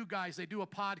 these two guys, they do a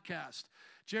podcast.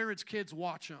 Jared's kids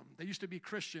watch them. They used to be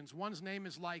Christians. One's name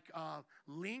is like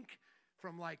Link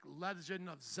from like Legend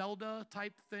of Zelda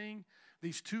type thing.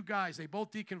 These two guys, they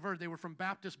both deconverted. They were from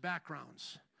Baptist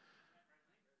backgrounds.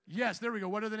 Yes, there we go.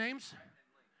 What are the names?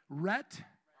 Rhett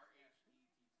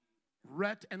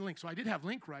and Link. So I did have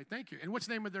Link right. Thank you. And what's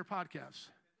the name of their podcast?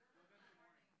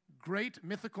 Great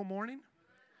Mythical Morning?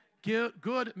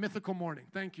 Good Mythical Morning.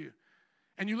 Thank you.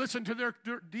 And you listen to their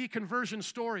deconversion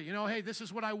story. Hey, this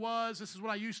is what I was. This is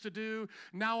what I used to do.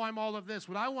 Now I'm all of this.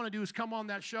 What I want to do is come on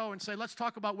that show and say, let's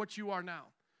talk about what you are now.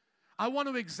 I want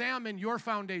to examine your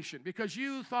foundation because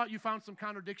you thought you found some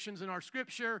contradictions in our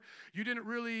scripture. You didn't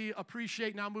really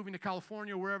appreciate now moving to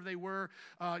California, wherever they were,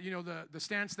 the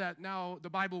stance that now the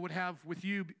Bible would have with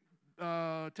you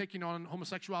taking on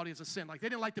homosexuality as a sin. Like they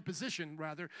didn't like the position,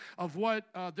 rather, of what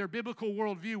their biblical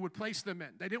worldview would place them in.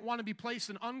 They didn't want to be placed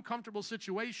in uncomfortable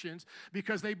situations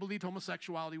because they believed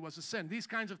homosexuality was a sin. These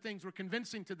kinds of things were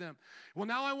convincing to them. Well,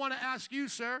 now I want to ask you,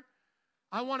 sir.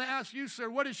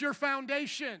 What is your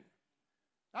foundation?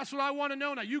 That's what I want to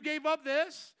know now. You gave up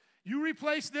this. You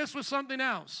replaced this with something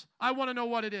else. I want to know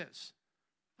what it is.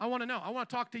 I want to know. I want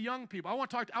to talk to young people. I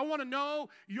want to know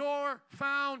your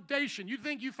foundation. You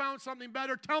think you found something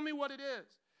better? Tell me what it is.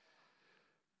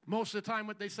 Most of the time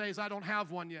what they say is, I don't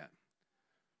have one yet.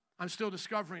 I'm still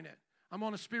discovering it. I'm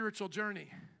on a spiritual journey.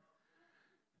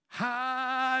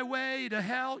 Highway to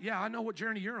hell. Yeah, I know what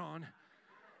journey you're on.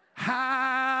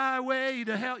 Highway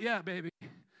to hell. Yeah, baby.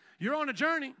 You're on a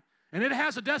journey. And it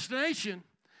has a destination.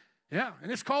 Yeah,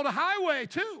 and it's called a highway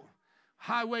too.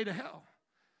 Highway to hell.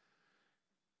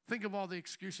 Think of all the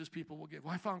excuses people will give.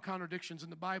 Well, I found contradictions in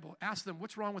the Bible. Ask them,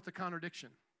 what's wrong with the contradiction?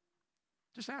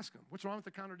 Just ask them, what's wrong with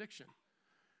the contradiction?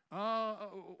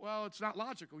 Well, it's not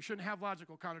logical. We shouldn't have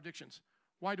logical contradictions.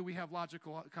 Why do we have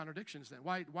logical contradictions then?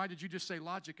 Why did you just say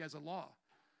logic as a law?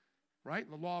 Right?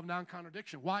 The law of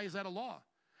non-contradiction. Why is that a law?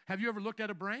 Have you ever looked at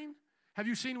a brain? Have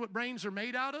you seen what brains are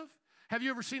made out of? Have you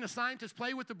ever seen a scientist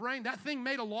play with the brain? That thing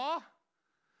made a law?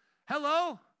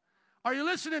 Hello? Are you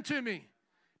listening to me?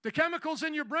 The chemicals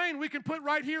in your brain we can put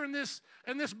right here in this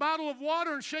bottle of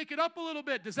water and shake it up a little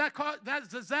bit. Does that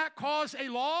cause a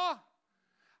law?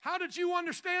 How did you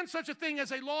understand such a thing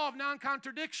as a law of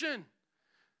non-contradiction?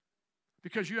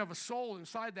 Because you have a soul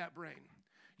inside that brain.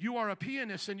 You are a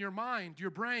pianist in your mind. Your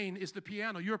brain is the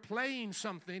piano. You're playing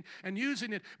something and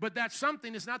using it, but that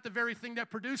something is not the very thing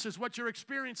that produces what you're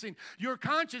experiencing. Your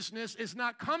consciousness is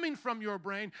not coming from your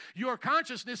brain. Your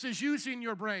consciousness is using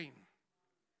your brain.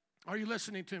 Are you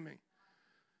listening to me?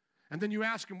 And then you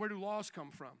ask him, where do laws come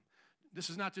from? This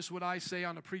is not just what I say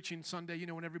on a preaching Sunday, you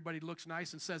know, when everybody looks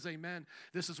nice and says amen.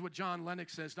 This is what John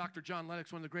Lennox says. Dr. John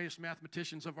Lennox, one of the greatest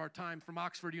mathematicians of our time from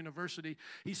Oxford University,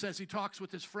 he says he talks with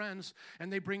his friends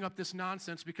and they bring up this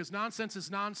nonsense because nonsense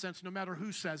is nonsense no matter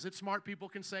who says it. Smart people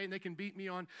can say and they can beat me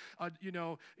on,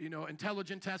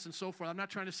 intelligent tests and so forth. I'm not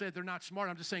trying to say they're not smart.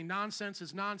 I'm just saying nonsense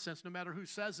is nonsense no matter who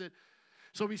says it.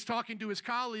 So he's talking to his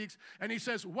colleagues and he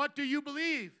says, what do you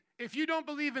believe? If you don't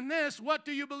believe in this, what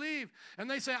do you believe? And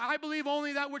they say, I believe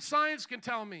only that which science can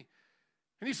tell me.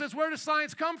 And he says, where does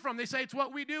science come from? They say, it's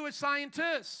what we do as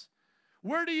scientists.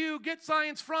 Where do you get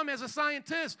science from as a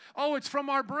scientist? Oh, it's from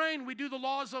our brain. We do the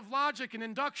laws of logic and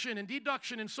induction and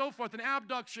deduction and so forth and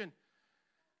abduction.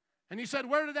 And he said,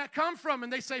 where did that come from?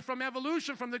 And they say, from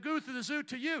evolution, from the goo to the zoo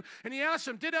to you. And he asked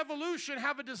them, did evolution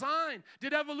have a design?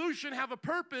 Did evolution have a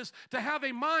purpose to have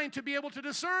a mind to be able to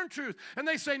discern truth? And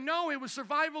they say, no, it was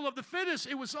survival of the fittest.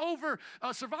 It was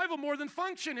survival more than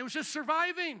function. It was just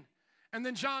surviving. And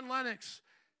then John Lennox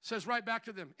says right back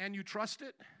to them, and you trust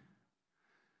it?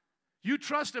 You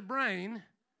trust a brain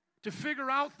to figure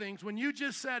out things when you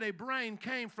just said a brain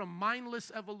came from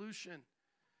mindless evolution.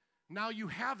 Now you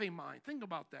have a mind. Think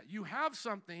about that. You have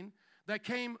something that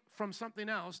came from something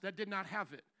else that did not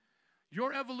have it.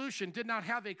 Your evolution did not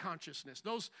have a consciousness.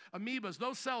 Those amoebas,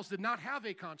 those cells did not have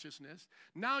a consciousness.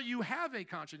 Now you have a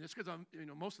consciousness because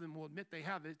most of them will admit they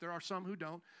have it. There are some who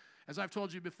don't. As I've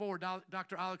told you before,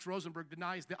 Dr. Alex Rosenberg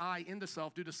denies the I in the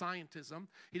self due to scientism.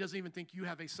 He doesn't even think you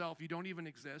have a self. You don't even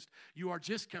exist. You are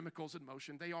just chemicals in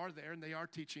motion. They are there and they are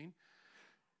teaching.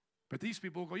 But these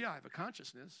people go, yeah, I have a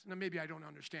consciousness. Now, maybe I don't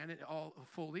understand it all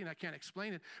fully and I can't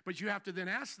explain it. But you have to then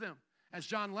ask them, as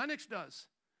John Lennox does,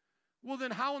 well,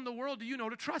 then how in the world do you know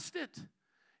to trust it?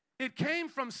 It came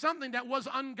from something that was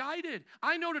unguided.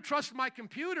 I know to trust my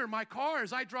computer, my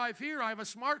cars. I drive here. I have a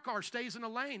smart car, stays in a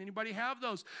lane. Anybody have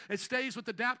those? It stays with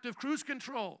adaptive cruise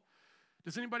control.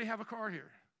 Does anybody have a car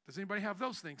here? Does anybody have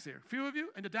those things here? A few of you?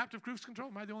 And adaptive cruise control?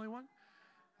 Am I the only one?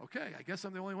 Okay, I guess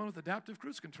I'm the only one with adaptive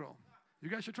cruise control. You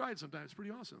guys should try it sometime. It's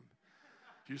pretty awesome.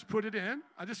 You just put it in.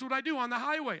 This is what I do on the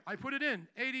highway. I put it in,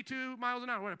 82 miles an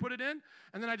hour. I put it in,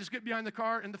 and then I just get behind the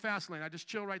car in the fast lane. I just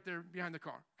chill right there behind the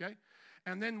car, okay?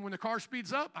 And then when the car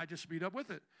speeds up, I just speed up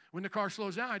with it. When the car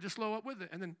slows down, I just slow up with it.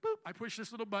 And then, boop, I push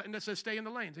this little button that says stay in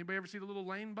the lanes. Anybody ever see the little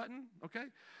lane button? Okay?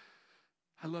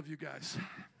 I love you guys.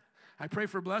 I pray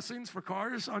for blessings for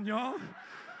cars on y'all.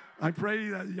 I pray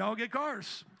that y'all get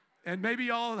cars. And maybe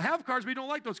y'all have cars, but you don't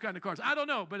like those kind of cars. I don't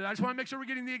know, but I just want to make sure we're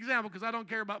getting the example because I don't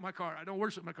care about my car. I don't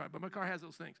worship my car, but my car has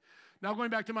those things. Now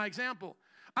going back to my example,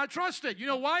 I trust it. You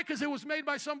know why? Because it was made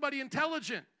by somebody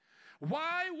intelligent.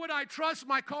 Why would I trust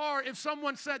my car if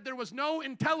someone said there was no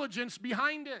intelligence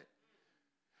behind it?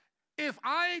 If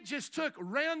I just took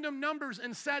random numbers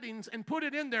and settings and put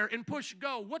it in there and push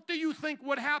go, what do you think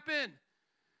would happen?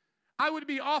 I would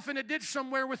be off in a ditch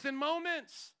somewhere within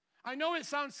moments. I know it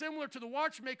sounds similar to the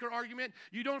watchmaker argument.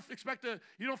 You don't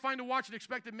find a watch and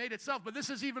expect it made itself, but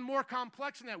this is even more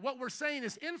complex than that. What we're saying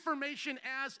is information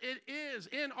as it is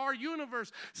in our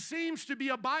universe seems to be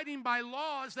abiding by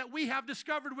laws that we have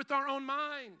discovered with our own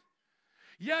mind.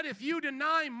 Yet if you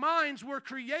deny minds were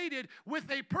created with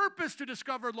a purpose to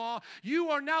discover law, you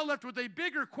are now left with a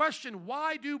bigger question.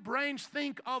 Why do brains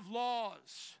think of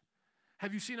laws?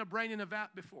 Have you seen a brain in a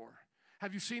vat before?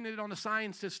 Have you seen it on a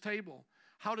scientist's table?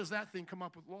 How does that thing come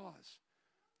up with laws?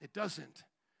 It doesn't.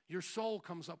 Your soul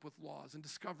comes up with laws and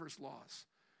discovers laws.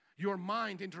 Your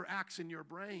mind interacts in your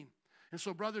brain. And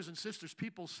so, brothers and sisters,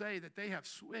 people say that they have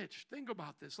switched. Think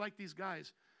about this, like these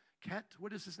guys. Ket,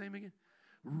 what is his name again?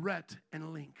 Rhett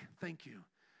and Link. Thank you.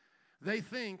 They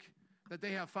think that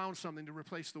they have found something to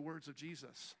replace the words of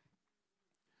Jesus.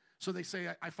 So they say,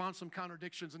 I found some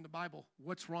contradictions in the Bible.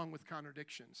 What's wrong with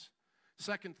contradictions?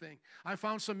 Second thing, I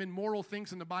found some immoral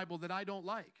things in the Bible that I don't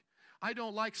like. I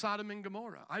don't like Sodom and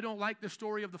Gomorrah. I don't like the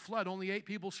story of the flood. Only 8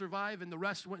 people survived and the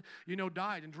rest went,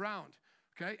 died and drowned.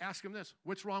 Okay, ask him this.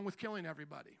 What's wrong with killing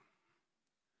everybody?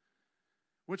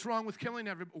 What's wrong with killing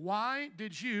everybody? Why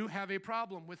did you have a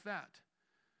problem with that?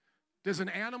 Does an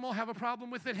animal have a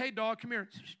problem with it? Hey, dog, come here.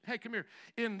 Hey, come here.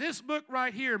 In this book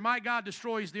right here, my God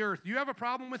destroys the earth. Do you have a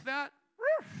problem with that?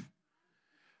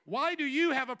 Why do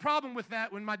you have a problem with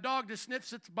that when my dog just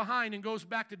sniffs its behind and goes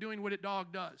back to doing what a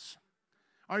dog does?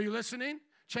 Are you listening?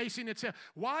 Chasing its tail.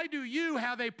 Why do you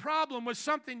have a problem with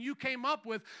something you came up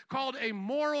with called a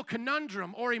moral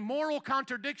conundrum or a moral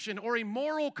contradiction or a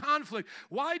moral conflict?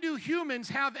 Why do humans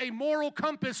have a moral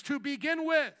compass to begin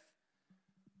with?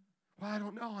 Well, I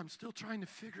don't know. I'm still trying to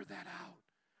figure that out.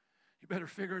 You better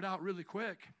figure it out really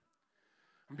quick.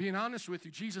 I'm being honest with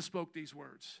you. Jesus spoke these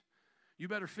words. You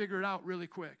better figure it out really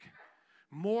quick.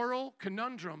 Moral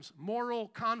conundrums, moral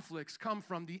conflicts come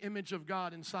from the image of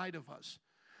God inside of us.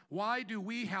 Why do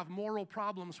we have moral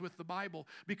problems with the Bible?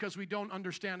 Because we don't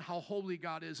understand how holy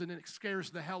God is, and it scares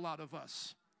the hell out of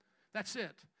us. That's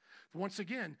it. Once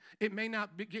again, it may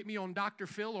not get me on Dr.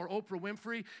 Phil or Oprah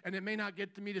Winfrey, and it may not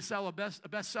get me to sell a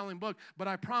best-selling book, but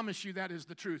I promise you that is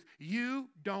the truth. You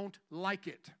don't like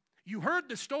it. You heard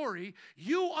the story.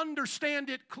 You understand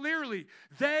it clearly.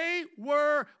 They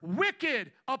were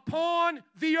wicked upon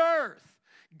the earth.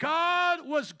 God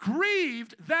was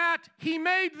grieved that he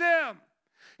made them.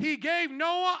 He gave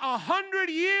Noah 100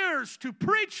 years to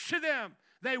preach to them.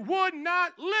 They would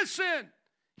not listen.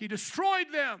 He destroyed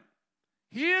them.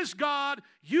 He is God.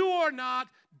 You are not.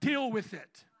 Deal with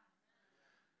it.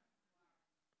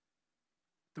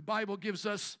 The Bible gives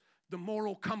us the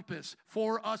moral compass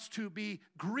for us to be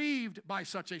grieved by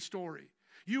such a story.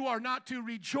 You are not to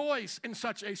rejoice in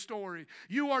such a story.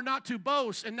 You are not to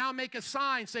boast and now make a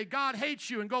sign, say God hates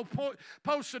you, and go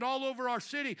post it all over our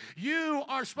city. You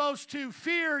are supposed to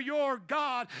fear your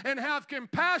God and have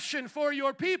compassion for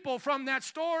your people from that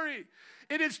story.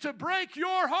 It is to break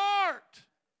your heart.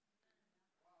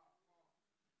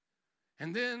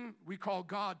 And then we call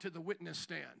God to the witness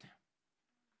stand.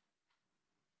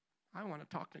 I want to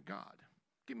talk to God.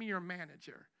 Give me your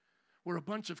manager. We're a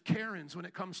bunch of Karens when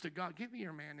it comes to God. Give me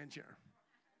your manager.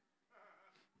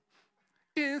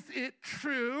 Is it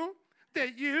true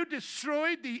that you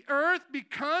destroyed the earth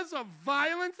because of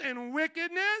violence and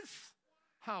wickedness?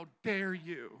 How dare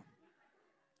you?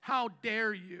 How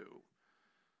dare you?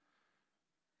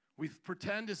 We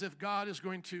pretend as if God is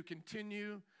going to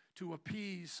continue to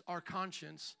appease our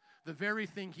conscience, the very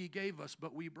thing he gave us,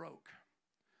 but we broke.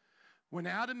 When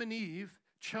Adam and Eve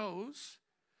chose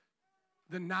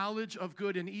the knowledge of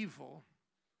good and evil,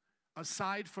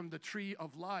 aside from the tree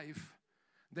of life,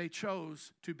 they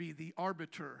chose to be the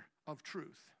arbiter of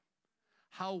truth.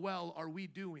 How well are we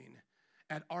doing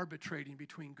at arbitrating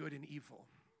between good and evil?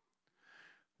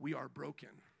 We are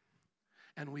broken,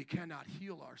 and we cannot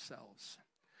heal ourselves.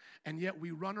 And yet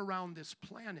we run around this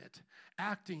planet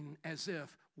acting as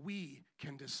if we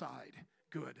can decide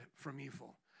good from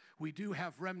evil. We do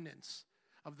have remnants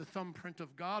of the thumbprint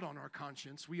of God on our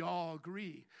conscience. We all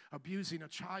agree abusing a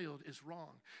child is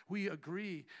wrong. We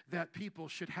agree that people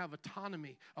should have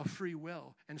autonomy of free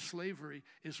will and slavery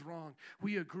is wrong.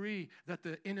 We agree that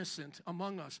the innocent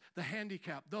among us, the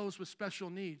handicapped, those with special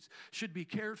needs should be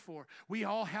cared for. We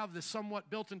all have this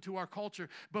somewhat built into our culture,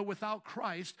 but without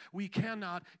Christ, we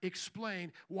cannot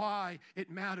explain why it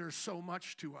matters so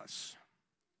much to us.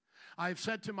 I've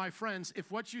said to my friends, if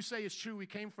what you say is true, we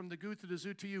came from the goo to the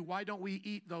zoo to you, why don't we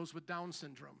eat those with Down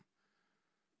syndrome?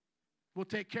 We'll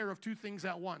take care of 2 things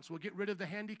at once. We'll get rid of the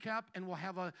handicap, and we'll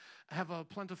have a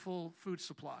plentiful food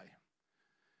supply.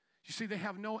 You see, they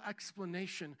have no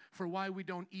explanation for why we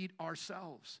don't eat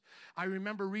ourselves. I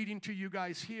remember reading to you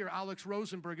guys here, Alex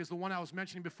Rosenberg is the one I was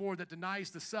mentioning before that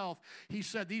denies the self. He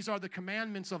said, these are the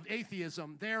commandments of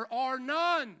atheism. There are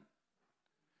none.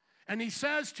 And he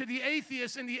says to the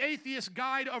atheist in the Atheist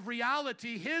Guide of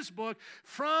Reality, his book,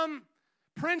 from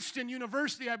Princeton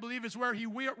University, I believe is where he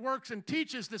works and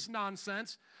teaches this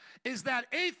nonsense, is that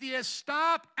atheists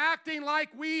stop acting like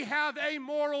we have a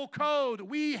moral code.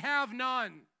 We have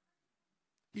none.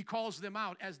 He calls them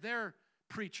out as their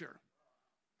preacher.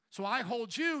 So I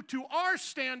hold you to our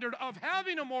standard of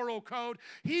having a moral code.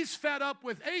 He's fed up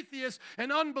with atheists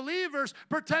and unbelievers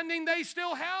pretending they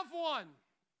still have one.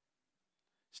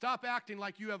 Stop acting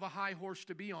like you have a high horse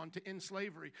to be on to end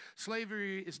slavery.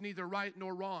 Slavery is neither right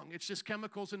nor wrong. It's just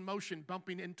chemicals in motion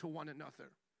bumping into one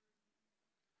another.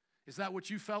 Is that what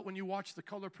you felt when you watched The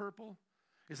Color Purple?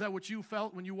 Is that what you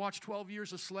felt when you watched 12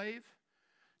 Years a Slave?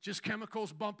 Just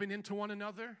chemicals bumping into one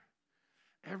another?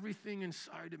 everything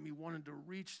inside of me wanted to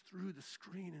reach through the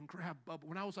screen and grab Bubba.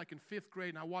 When I was like in 5th grade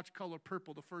and I watched Color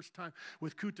Purple the first time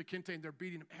with Kuta Kinte and they're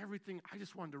beating him, everything, I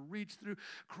just wanted to reach through,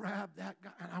 grab that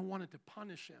guy, and I wanted to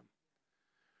punish him.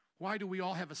 Why do we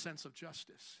all have a sense of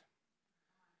justice?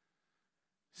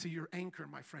 See, your anchor,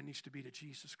 my friend, needs to be to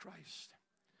Jesus Christ.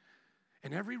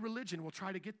 And every religion will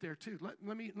try to get there too.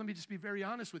 Let me just be very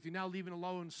honest with you now, leaving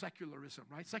alone secularism,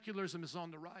 right? Secularism is on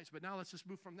the rise, but now let's just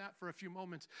move from that for a few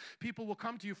moments. People will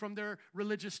come to you from their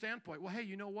religious standpoint. Well, hey,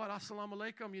 you know what? Assalamu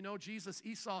alaikum. You know, Jesus,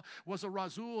 Isa was a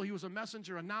Rasul. He was a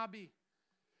messenger, a Nabi.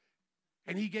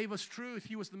 And he gave us truth.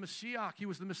 He was the Mashiach. He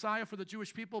was the Messiah for the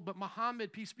Jewish people. But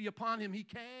Muhammad, peace be upon him, he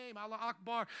came, Allah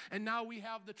Akbar. And now we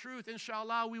have the truth.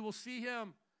 Inshallah, we will see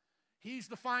him. He's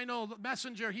the final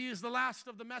messenger. He is the last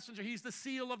of the messenger. He's the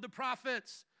seal of the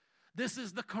prophets. This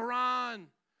is the Quran.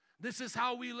 This is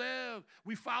how we live.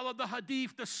 We follow the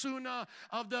hadith, the sunnah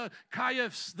of the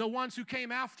caliphs, the ones who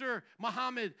came after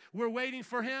Muhammad. We're waiting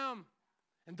for him.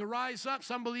 And to rise up,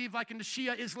 some believe like in the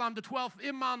Shia Islam, the 12th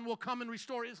Imam will come and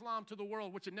restore Islam to the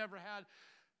world, which it never had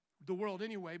the world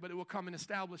anyway, but it will come and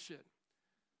establish it.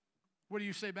 What do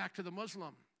you say back to the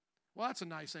Muslim? Well, that's a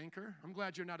nice anchor. I'm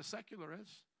glad you're not a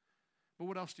secularist. But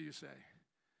what else do you say?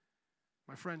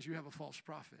 My friends, you have a false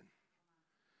prophet.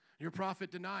 Your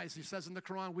prophet denies. He says in the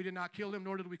Quran, we did not kill him,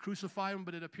 nor did we crucify him,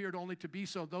 but it appeared only to be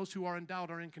so. Those who are in doubt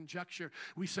are in conjecture.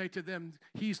 We say to them,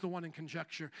 he's the one in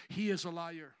conjecture. He is a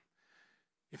liar.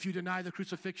 If you deny the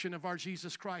crucifixion of our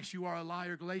Jesus Christ, you are a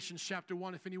liar. Galatians chapter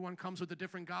 1, if anyone comes with a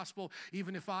different gospel,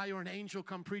 even if I or an angel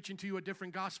come preaching to you a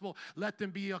different gospel, let them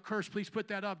be accursed. Please put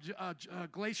that up.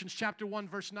 Galatians chapter 1,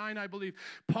 verse 9, I believe.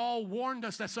 Paul warned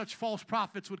us that such false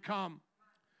prophets would come.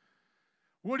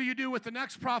 What do you do with the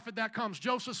next prophet that comes?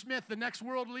 Joseph Smith, the next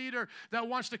world leader that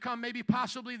wants to come, maybe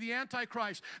possibly the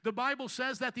Antichrist. The Bible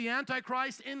says that the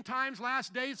Antichrist in times,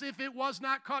 last days, if it was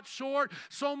not cut short,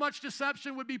 so much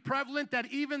deception would be prevalent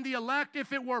that even the elect,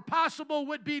 if it were possible,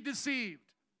 would be deceived.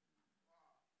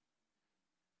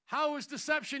 How is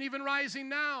deception even rising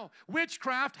now?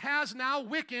 Witchcraft has now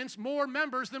Wiccans more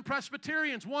members than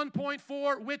Presbyterians,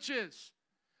 1.4 witches.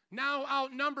 Now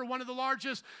outnumber one of the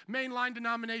largest mainline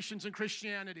denominations in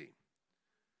Christianity.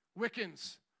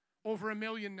 Wiccans, over 1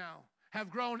 million now, have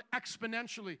grown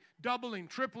exponentially, doubling,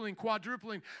 tripling,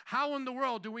 quadrupling. How in the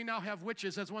world do we now have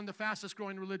witches as one of the fastest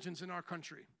growing religions in our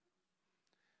country?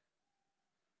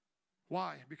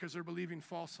 Why? Because they're believing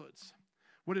falsehoods.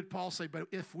 What did Paul say? But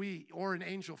if we or an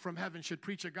angel from heaven should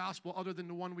preach a gospel other than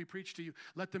the one we preach to you,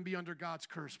 let them be under God's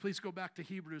curse. Please go back to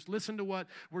Hebrews. Listen to what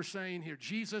we're saying here.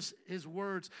 Jesus, his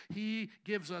words, he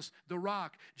gives us the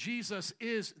rock. Jesus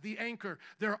is the anchor.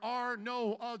 There are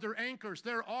no other anchors.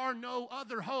 There are no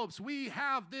other hopes. We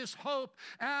have this hope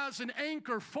as an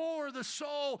anchor for the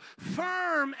soul,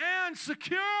 firm and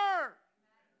secure.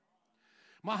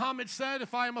 Muhammad said,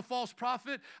 if I am a false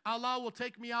prophet, Allah will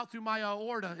take me out through my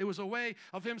aorta. It was a way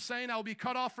of him saying, I will be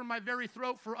cut off from my very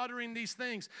throat for uttering these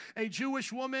things. A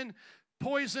Jewish woman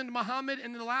poisoned Muhammad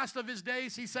in the last of his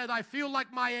days. He said, I feel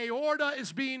like my aorta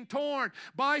is being torn.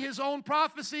 By his own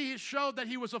prophecy, he showed that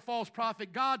he was a false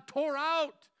prophet. God tore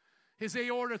out his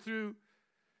aorta through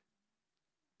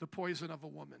the poison of a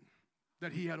woman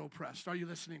that he had oppressed. Are you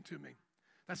listening to me?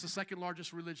 That's the second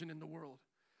largest religion in the world.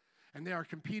 And they are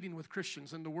competing with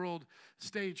Christians in the world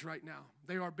stage right now.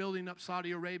 They are building up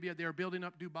Saudi Arabia. They are building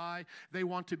up Dubai. They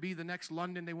want to be the next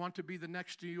London. They want to be the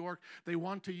next New York. They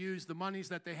want to use the monies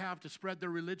that they have to spread their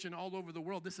religion all over the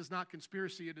world. This is not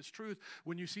conspiracy. It is truth.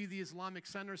 When you see the Islamic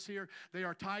centers here, they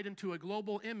are tied into a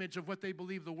global image of what they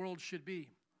believe the world should be.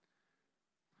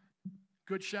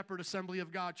 Good Shepherd Assembly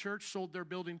of God Church sold their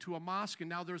building to a mosque, and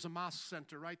now there's a mosque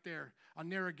center right there on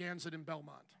Narragansett in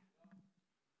Belmont.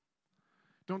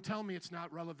 Don't tell me it's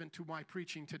not relevant to my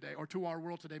preaching today or to our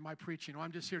world today, my preaching. Oh,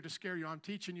 I'm just here to scare you. I'm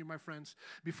teaching you, my friends.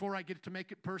 Before I get to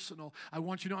make it personal, I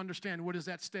want you to understand what is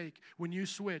at stake when you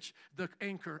switch the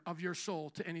anchor of your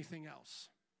soul to anything else.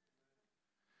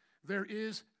 There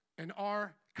is and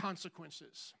are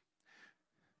consequences.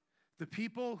 The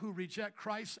people who reject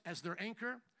Christ as their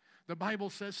anchor, the Bible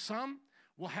says some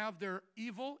will have their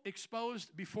evil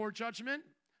exposed before judgment.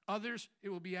 Others, it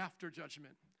will be after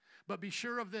judgment. But be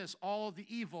sure of this, all of the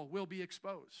evil will be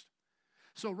exposed.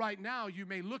 So right now, you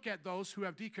may look at those who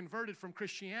have deconverted from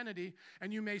Christianity,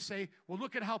 and you may say, well,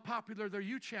 look at how popular their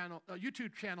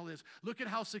YouTube channel is. Look at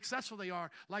how successful they are,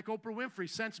 like Oprah Winfrey,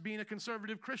 since being a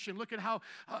conservative Christian. Look at how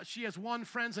she has won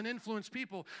friends and influenced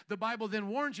people. The Bible then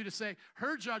warns you to say,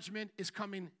 her judgment is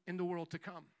coming in the world to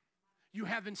come. You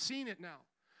haven't seen it now.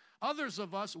 Others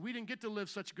of us, we didn't get to live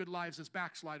such good lives as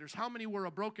backsliders. How many were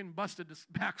a broken, busted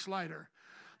backslider?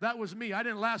 That was me. I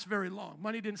didn't last very long.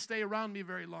 Money didn't stay around me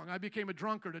very long. I became a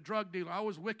drunkard, a drug dealer. I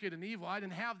was wicked and evil. I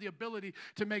didn't have the ability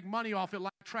to make money off it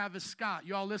like Travis Scott.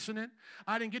 Y'all listening?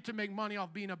 I didn't get to make money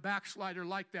off being a backslider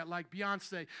like that, like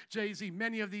Beyonce, Jay-Z.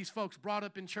 Many of these folks brought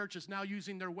up in churches now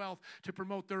using their wealth to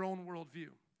promote their own worldview.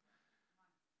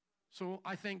 So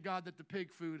I thank God that the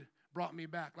pig food brought me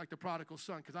back like the prodigal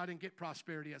son, because I didn't get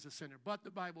prosperity as a sinner. But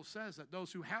the Bible says that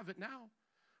those who have it now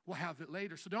will have it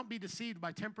later. So don't be deceived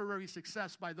by temporary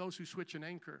success by those who switch an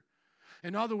anchor.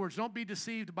 In other words, don't be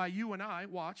deceived by you and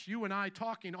I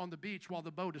talking on the beach while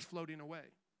the boat is floating away.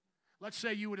 Let's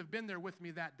say you would have been there with me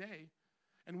that day,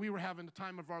 and we were having the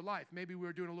time of our life. Maybe we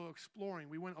were doing a little exploring.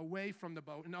 We went away from the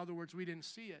boat. In other words, we didn't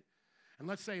see it. And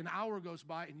let's say an hour goes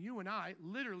by, and you and I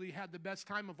literally had the best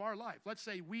time of our life. Let's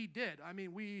say we did. I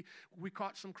mean, we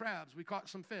caught some crabs. We caught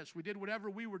some fish. We did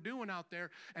whatever we were doing out there,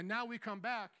 and now we come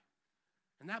back,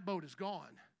 and that boat is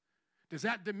gone. Does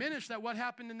that diminish that what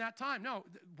happened in that time? No,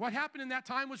 what happened in that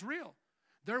time was real.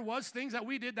 There was things that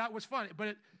we did that was fun.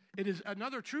 But it is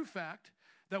another true fact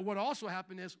that what also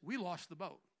happened is we lost the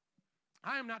boat.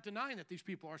 I am not denying that these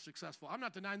people are successful. I'm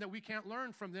not denying that we can't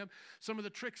learn from them some of the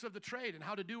tricks of the trade and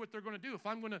how to do what they're going to do. If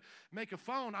I'm going to make a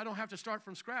phone, I don't have to start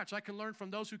from scratch. I can learn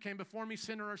from those who came before me,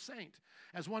 sinner or saint.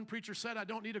 As one preacher said, I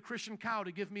don't need a Christian cow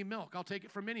to give me milk. I'll take it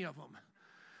from any of them.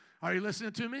 Are you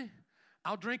listening to me?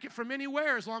 I'll drink it from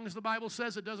anywhere as long as the Bible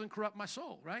says it doesn't corrupt my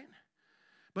soul, right?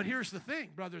 But here's the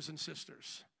thing, brothers and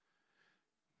sisters.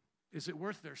 Is it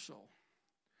worth their soul?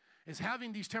 Is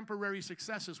having these temporary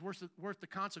successes worth the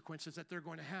consequences that they're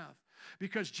going to have?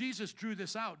 Because Jesus drew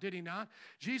this out, did he not?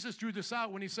 Jesus drew this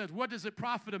out when he said, what does it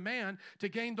profit a man to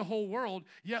gain the whole world,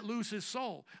 yet lose his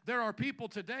soul? There are people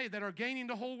today that are gaining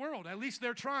the whole world. At least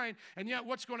they're trying, and yet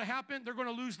what's going to happen? They're going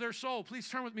to lose their soul. Please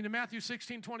turn with me to Matthew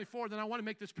 16:24. Then I want to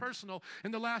make this personal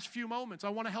in the last few moments. I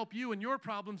want to help you in your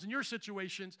problems and your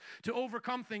situations to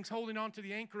overcome things holding on to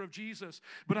the anchor of Jesus.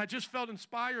 But I just felt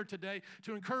inspired today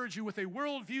to encourage you with a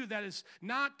worldview that is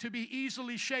not to be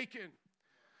easily shaken.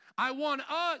 I want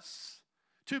us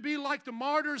to be like the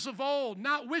martyrs of old,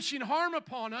 not wishing harm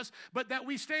upon us, but that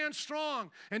we stand strong.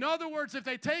 In other words, if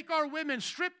they take our women,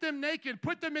 strip them naked,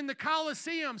 put them in the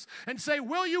Colosseums, and say,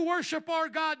 will you worship our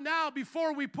God now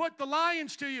before we put the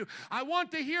lions to you? I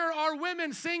want to hear our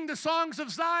women sing the songs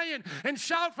of Zion and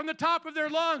shout from the top of their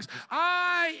lungs,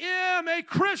 I am a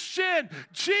Christian.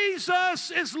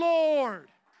 Jesus is Lord.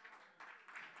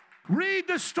 Read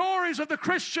the stories of the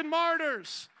Christian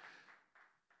martyrs.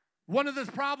 One of the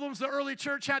problems the early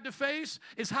church had to face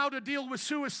is how to deal with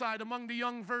suicide among the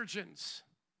young virgins.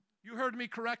 You heard me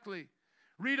correctly.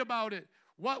 Read about it.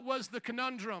 What was the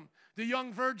conundrum? The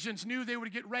young virgins knew they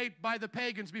would get raped by the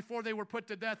pagans before they were put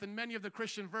to death, and many of the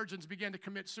Christian virgins began to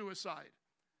commit suicide.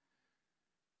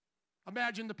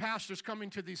 Imagine the pastors coming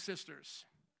to these sisters.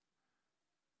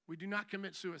 We do not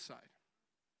commit suicide.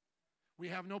 We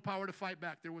have no power to fight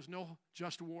back. There was no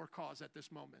just war cause at this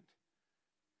moment.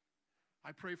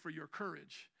 I pray for your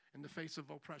courage in the face of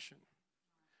oppression,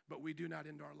 but we do not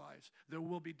end our lives. There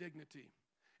will be dignity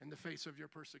in the face of your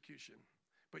persecution,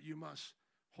 but you must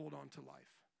hold on to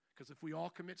life. Because if we all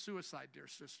commit suicide, dear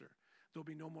sister, there'll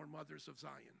be no more mothers of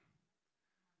Zion.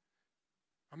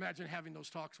 Imagine having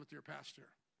those talks with your pastor.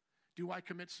 Do I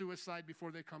commit suicide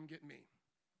before they come get me?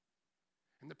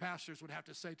 And the pastors would have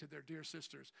to say to their dear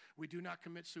sisters, we do not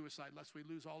commit suicide lest we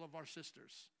lose all of our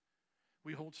sisters.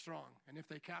 We hold strong. And if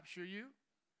they capture you,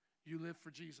 you live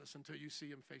for Jesus until you see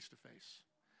him face to face.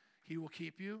 He will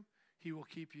keep you. He will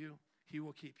keep you. He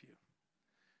will keep you.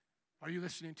 Are you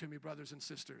listening to me, brothers and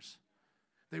sisters?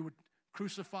 They would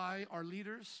crucify our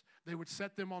leaders. They would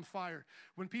set them on fire.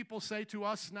 When people say to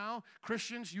us now,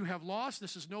 Christians, you have lost.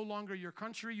 This is no longer your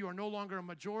country. You are no longer a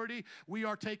majority. We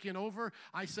are taking over.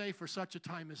 I say, for such a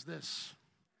time as this,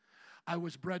 I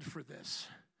was bred for this.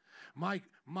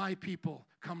 My people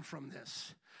come from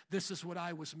this. This is what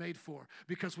I was made for,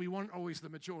 because we weren't always the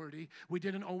majority. We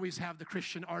didn't always have the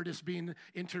Christian artists being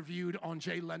interviewed on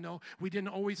Jay Leno. We didn't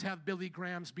always have Billy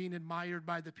Graham's being admired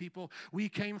by the people. We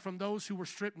came from those who were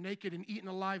stripped naked and eaten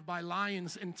alive by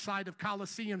lions inside of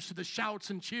Colosseums to the shouts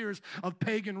and cheers of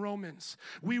pagan Romans.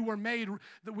 We were made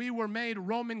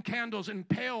Roman candles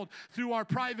impaled through our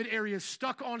private areas,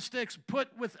 stuck on sticks, put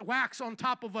with wax on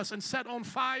top of us and set on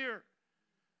fire.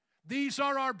 These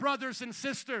are our brothers and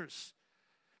sisters.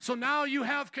 So now you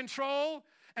have control,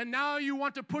 and now you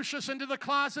want to push us into the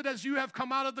closet as you have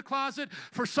come out of the closet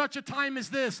for such a time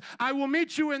as this. I will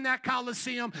meet you in that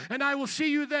Colosseum, and I will see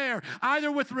you there,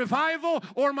 either with revival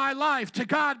or my life. To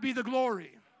God be the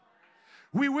glory.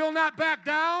 We will not back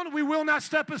down. We will not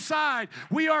step aside.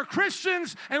 We are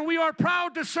Christians, and we are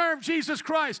proud to serve Jesus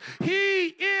Christ. He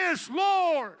is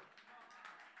Lord.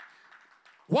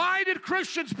 Why did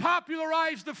Christians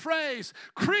popularize the phrase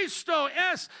Christo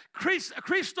es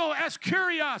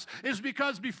Kyrios? Is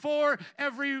because before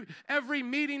every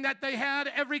meeting that they had,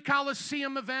 every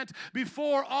Colosseum event,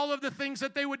 before all of the things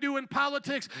that they would do in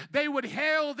politics, they would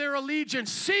hail their allegiance.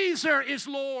 Caesar is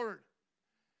Lord.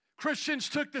 Christians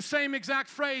took the same exact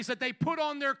phrase that they put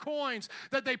on their coins,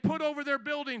 that they put over their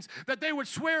buildings, that they would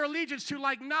swear allegiance to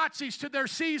like Nazis to their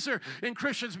Caesar. And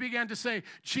Christians began to say,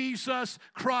 Jesus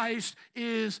Christ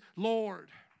is Lord.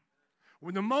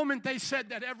 When the moment they said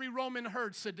that, every Roman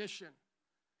heard sedition.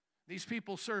 These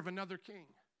people serve another king.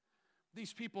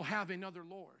 These people have another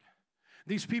Lord.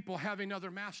 These people have another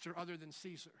master other than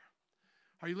Caesar.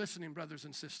 Are you listening, brothers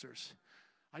and sisters?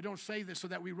 I don't say this so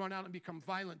that we run out and become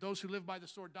violent. Those who live by the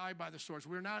sword die by the sword.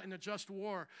 We're not in a just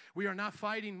war. We are not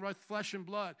fighting with flesh and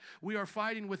blood. We are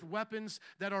fighting with weapons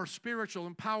that are spiritual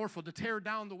and powerful to tear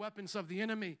down the weapons of the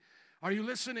enemy. Are you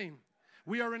listening?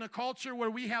 We are in a culture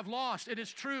where we have lost. It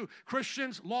is true.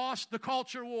 Christians lost the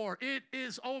culture war. It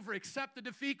is over. Accept the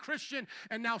defeat, Christian,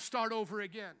 and now start over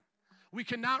again. We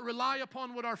cannot rely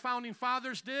upon what our founding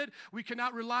fathers did. We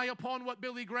cannot rely upon what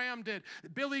Billy Graham did.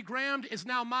 Billy Graham is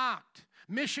now mocked.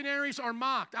 Missionaries are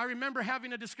mocked. I remember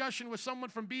having a discussion with someone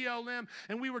from BLM,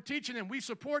 and we were teaching them, we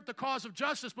support the cause of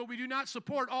justice, but we do not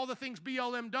support all the things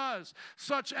BLM does,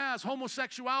 such as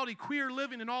homosexuality, queer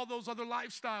living, and all those other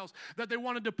lifestyles that they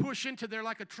wanted to push into there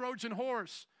like a Trojan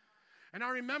horse. And I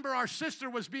remember our sister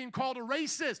was being called a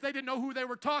racist. They didn't know who they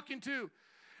were talking to.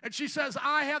 And she says,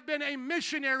 I have been a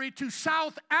missionary to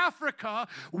South Africa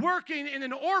working in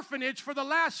an orphanage for the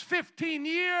last 15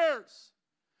 years.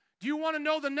 Do you want to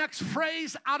know the next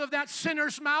phrase out of that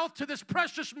sinner's mouth to this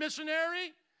precious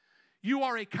missionary? You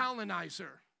are a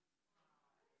colonizer.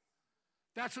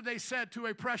 That's what they said to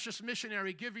a precious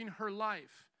missionary giving her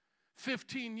life.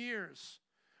 15 years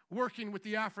working with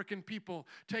the African people,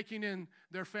 taking in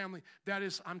their family. That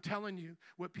is, I'm telling you,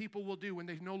 what people will do when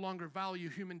they no longer value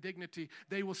human dignity.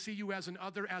 They will see you as an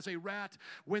other, as a rat.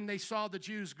 When they saw the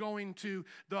Jews going to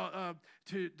the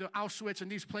Auschwitz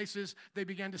and these places, they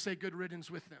began to say good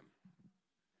riddance with them.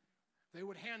 They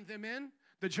would hand them in.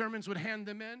 The Germans would hand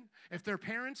them in. If their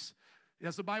parents,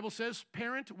 as the Bible says,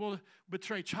 parent will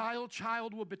betray child,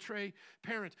 child will betray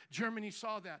parent. Germany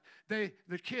saw that.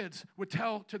 The kids would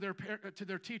tell to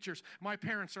their teachers, my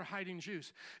parents are hiding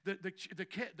Jews.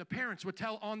 The parents would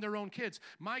tell on their own kids,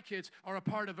 my kids are a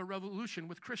part of a revolution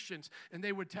with Christians, and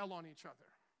they would tell on each other.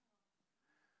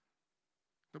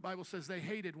 The Bible says they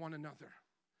hated one another.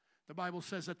 The Bible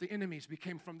says that the enemies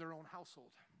became from their own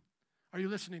household. Are you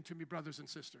listening to me, brothers and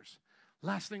sisters?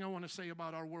 Last thing I want to say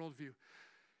about our worldview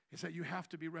is that you have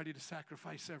to be ready to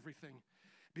sacrifice everything,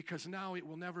 because now it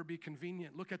will never be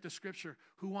convenient. Look at the scripture.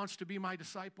 Who wants to be my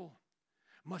disciple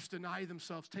must deny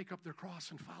themselves, take up their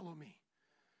cross, and follow me.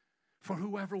 For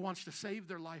whoever wants to save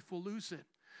their life will lose it,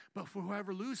 but for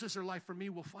whoever loses their life for me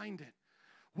will find it.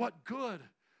 What good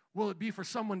will it be for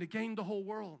someone to gain the whole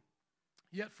world,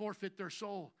 yet forfeit their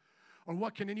soul? Or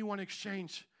what can anyone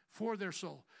exchange for their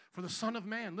soul? For the Son of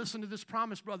Man, listen to this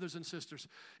promise, brothers and sisters,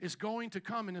 is going to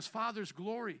come in his Father's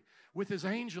glory with his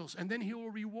angels, and then he will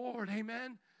reward,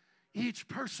 amen, each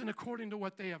person according to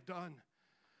what they have done.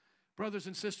 Brothers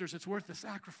and sisters, it's worth the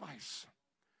sacrifice.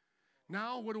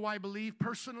 Now, what do I believe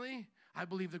personally? I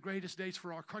believe the greatest days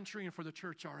for our country and for the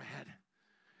church are ahead.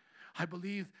 I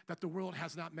believe that the world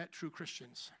has not met true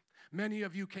Christians. Many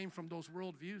of you came from those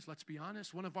worldviews, let's be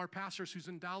honest. One of our pastors who's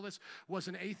in Dallas was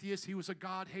an atheist. He was a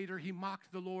God hater. He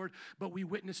mocked the Lord, but we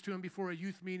witnessed to him before a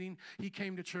youth meeting. He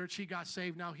came to church. He got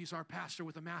saved. Now he's our pastor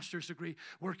with a master's degree,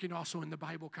 working also in the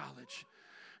Bible college.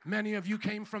 Many of you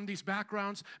came from these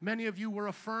backgrounds. Many of you were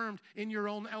affirmed in your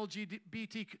own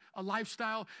LGBT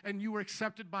lifestyle, and you were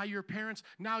accepted by your parents.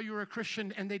 Now you're a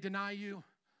Christian, and they deny you.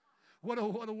 What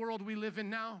a world we live in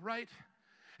now, right?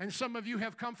 And some of you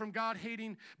have come from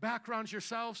God-hating backgrounds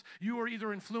yourselves. You were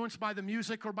either influenced by the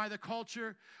music or by the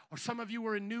culture, or some of you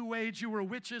were in New Age. You were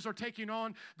witches or taking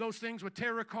on those things with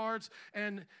tarot cards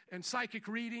and psychic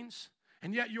readings,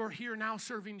 and yet you're here now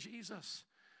serving Jesus.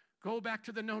 Go back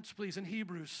to the notes, please, in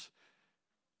Hebrews.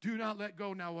 Do not let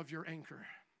go now of your anchor.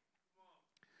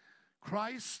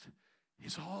 Christ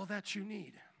is all that you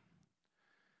need.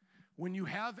 When you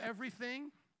have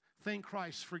everything, thank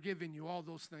Christ for giving you all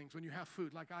those things. When you have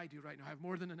food, like I do right now, I have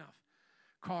more than enough.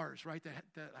 Cars, right,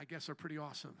 that I guess are pretty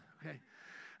awesome, okay?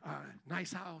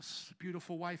 Nice house,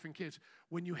 beautiful wife and kids.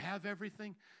 When you have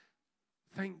everything,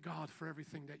 thank God for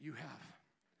everything that you have.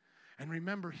 And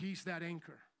remember, he's that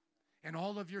anchor. In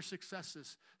all of your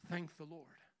successes, thank the Lord.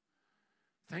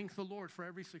 Thank the Lord for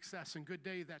every success and good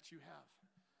day that you have.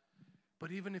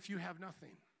 But even if you have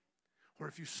nothing, or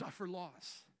if you suffer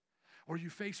loss, or you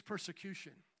face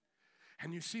persecution,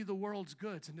 and you see the world's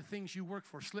goods and the things you work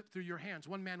for slip through your hands.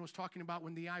 One man was talking about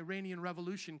when the Iranian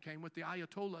Revolution came with the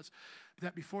Ayatollahs,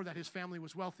 that before that his family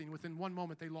was wealthy, and within one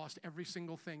moment they lost every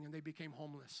single thing and they became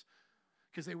homeless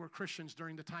because they were Christians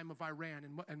during the time of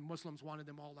Iran, and Muslims wanted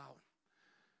them all out.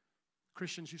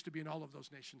 Christians used to be in all of those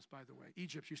nations, by the way.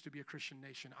 Egypt used to be a Christian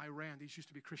nation. Iran, these used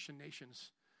to be Christian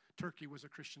nations. Turkey was a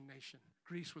Christian nation.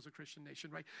 Greece was a Christian nation,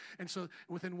 right? And so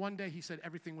within one day, he said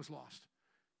everything was lost.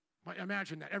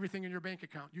 Imagine that. Everything in your bank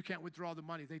account. You can't withdraw the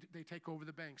money. They take over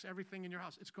the banks. Everything in your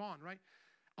house. It's gone, right?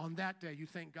 On that day, you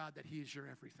thank God that he is your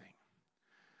everything.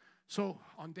 So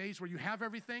on days where you have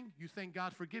everything, you thank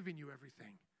God for giving you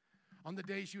everything. On the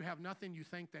days you have nothing, you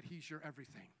thank that he's your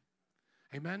everything.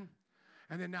 Amen?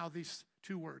 And then now these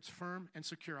two words, firm and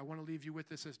secure. I want to leave you with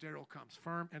this as Daryl comes.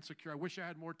 Firm and secure. I wish I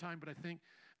had more time, but I think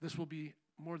this will be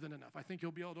more than enough. I think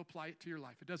you'll be able to apply it to your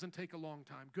life. It doesn't take a long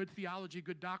time. Good theology,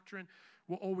 good doctrine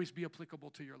will always be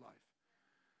applicable to your life.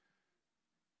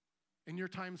 In your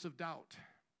times of doubt,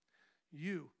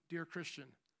 you, dear Christian,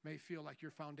 may feel like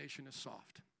your foundation is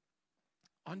soft.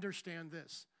 Understand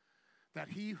this, that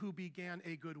he who began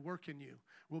a good work in you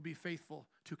will be faithful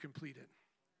to complete it.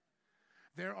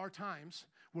 There are times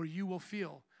where you will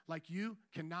feel like you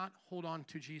cannot hold on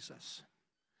to Jesus.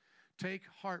 Take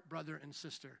heart, brother and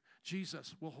sister.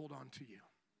 Jesus will hold on to you.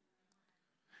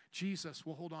 Jesus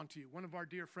will hold on to you. One of our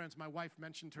dear friends, my wife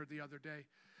mentioned her the other day,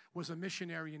 was a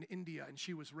missionary in India, and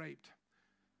she was raped.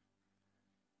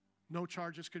 No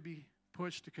charges could be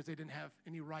pushed because they didn't have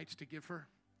any rights to give her.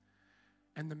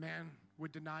 And the man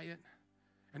would deny it,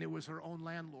 and it was her own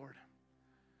landlord.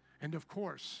 And of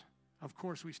course,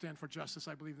 we stand for justice.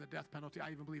 I believe in the death penalty.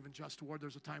 I even believe in just war.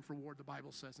 There's a time for war, the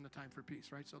Bible says, and a time for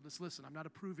peace, right? So listen, I'm not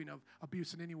approving of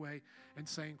abuse in any way and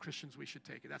saying Christians, we should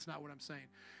take it. That's not what I'm saying.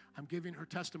 I'm giving her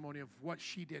testimony of what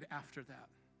she did after that.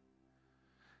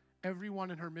 Everyone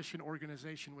in her mission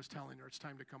organization was telling her it's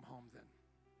time to come home then.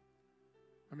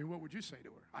 I mean, what would you say to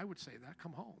her? I would say that,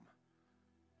 come home.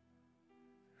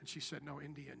 And she said, no,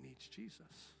 India needs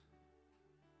Jesus.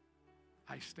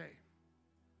 I stay.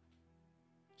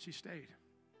 She stayed.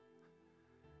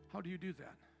 How do you do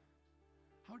that?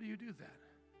 How do you do that?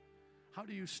 How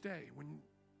do you stay when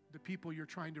the people you're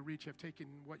trying to reach have taken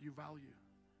what you value?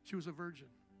 She was a virgin.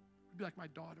 It'd be like my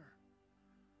daughter.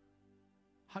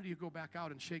 How do you go back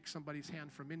out and shake somebody's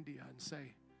hand from India and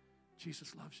say,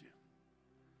 Jesus loves you?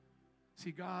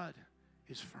 See, God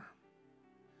is firm.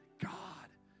 God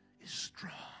is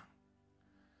strong.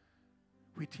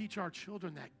 We teach our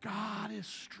children that God is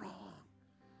strong.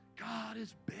 God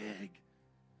is big.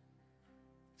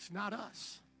 It's not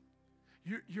us.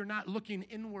 You're not looking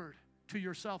inward to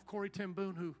yourself. Corrie ten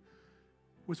Boom, who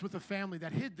was with a family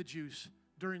that hid the Jews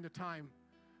during the time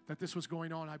that this was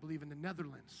going on, I believe, in the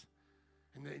Netherlands.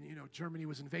 And then, Germany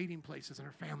was invading places, and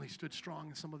her family stood strong,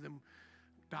 and some of them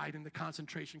died in the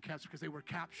concentration camps because they were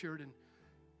captured,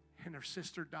 and her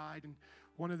sister died. And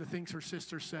one of the things her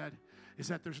sister said is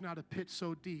that there's not a pit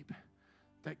so deep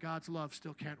that God's love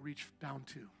still can't reach down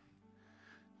to.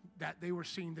 That they were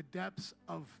seeing the depths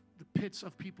of the pits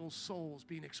of people's souls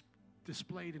being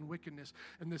displayed in wickedness.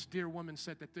 And this dear woman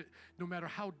said that no matter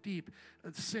how deep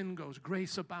sin goes,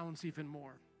 grace abounds even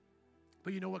more.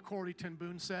 But you know what Corrie ten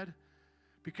Boom said?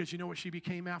 Because you know what she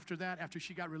became after that? After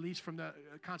she got released from the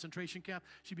concentration camp,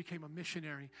 she became a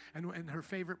missionary. And her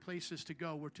favorite places to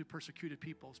go were to persecuted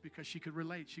peoples because she could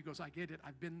relate. She goes, I get it.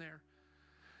 I've been there.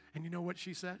 And you know what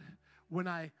she said? When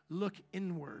I look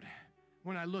inward,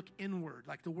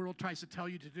 like the world tries to tell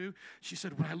you to do, she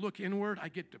said, when I look inward, I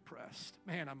get depressed.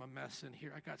 Man, I'm a mess in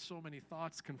here. I got so many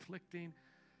thoughts conflicting.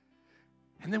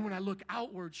 And then when I look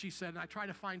outward, she said, and I try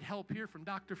to find help here from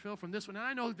Dr. Phil, from this one. And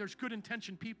I know there's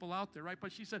good-intentioned people out there, right?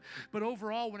 But she said, but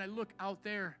overall, when I look out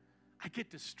there, I get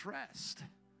distressed.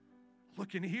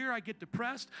 Look in here, I get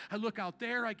depressed. I look out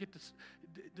there, I get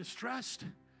distressed.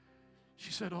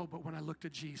 She said, oh, but when I look to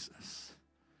Jesus,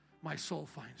 my soul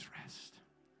finds rest.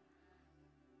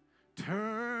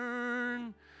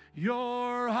 Turn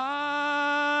your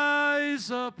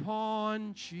eyes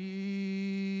upon Jesus.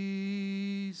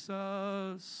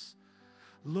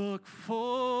 Look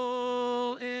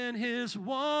full in his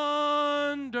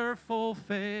wonderful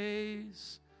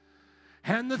face,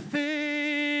 and the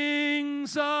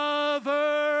things of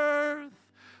earth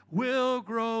will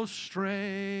grow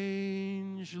strangely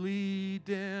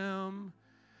dim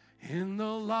in the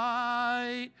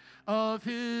light of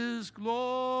his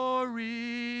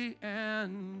glory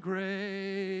and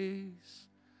grace.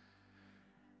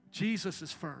 Jesus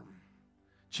is firm.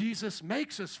 Jesus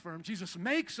makes us firm. Jesus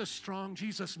makes us strong.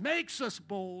 Jesus makes us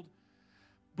bold.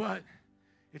 But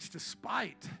it's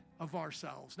despite of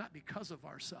ourselves, not because of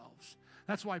ourselves.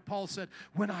 That's why Paul said,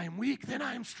 when I am weak, then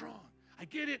I am strong. I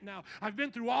get it now. I've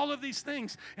been through all of these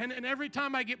things. And every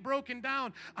time I get broken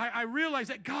down, I realize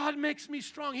that God makes me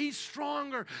strong. He's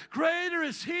stronger. Greater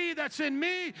is He that's in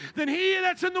me than he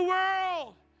that's in the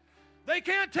world. They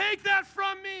can't take that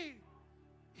from me.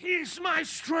 He's my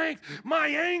strength, my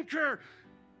anchor.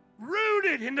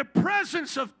 Rooted in the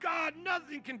presence of God,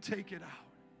 nothing can take it out.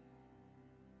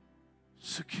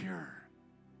 Secure.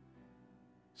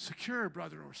 Secure,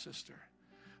 brother or sister.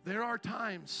 There are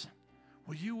times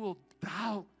where you will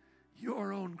doubt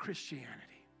your own Christianity.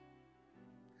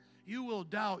 You will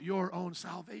doubt your own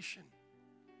salvation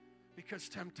because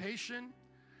temptation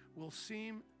will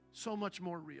seem so much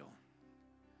more real.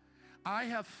 I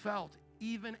have felt,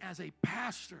 even as a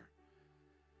pastor,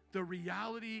 the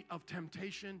reality of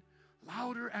temptation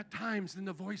louder at times than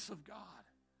the voice of God.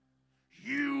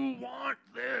 You want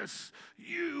this.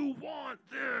 You want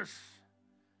this.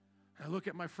 And I look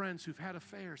at my friends who've had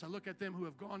affairs. I look at them who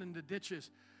have gone into ditches.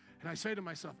 And I say to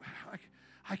myself,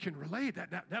 I can relate.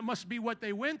 That must be what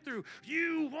they went through.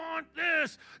 You want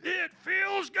this. It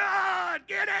feels good.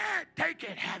 Get it. Take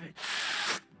it. Have it.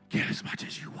 Get as much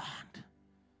as you want.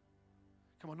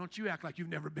 Come on, don't you act like you've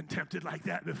never been tempted like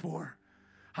that before.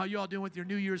 How you all doing with your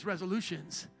New Year's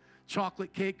resolutions?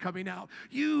 Chocolate cake coming out.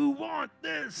 You want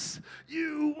this.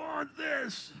 You want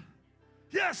this.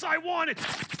 Yes, I want it.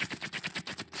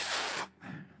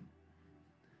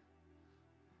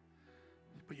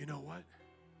 But you know what?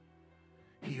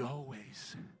 He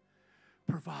always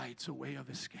provides a way of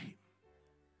escape.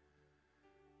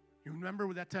 You remember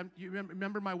with that you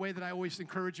remember my way that I always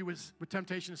encourage you with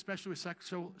temptation, especially with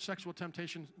sexual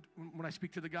temptation when I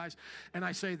speak to the guys, and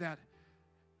I say that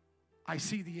I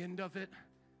see the end of it.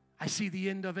 I see the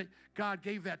end of it. God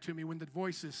gave that to me when the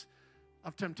voices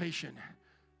of temptation,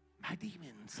 my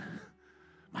demons,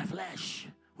 my flesh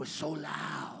was so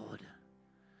loud.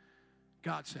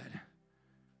 God said,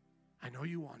 I know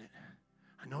you want it.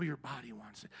 I know your body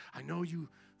wants it. I know you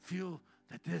feel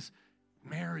that this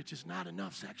marriage is not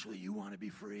enough sexually. You want to be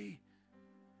free.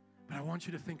 But I want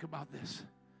you to think about this.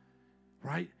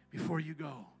 Right before you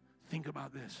go, think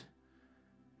about this.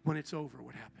 When it's over,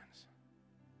 what happens?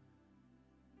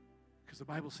 Because the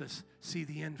Bible says, see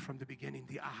the end from the beginning,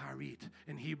 the aharit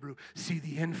in Hebrew, see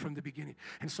the end from the beginning.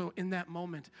 And so in that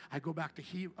moment, I go back to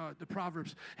the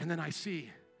Proverbs, and then I see,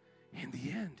 in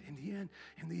the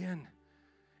end,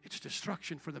 it's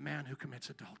destruction for the man who commits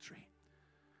adultery.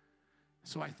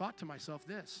 So I thought to myself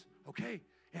this, okay,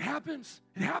 it happens.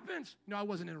 No, I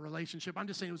wasn't in a relationship. I'm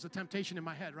just saying it was a temptation in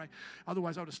my head, right?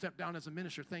 Otherwise, I would have stepped down as a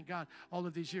minister. Thank God, all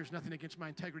of these years, nothing against my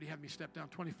integrity had me step down.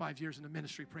 25 years in the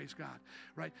ministry, praise God,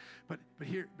 right? But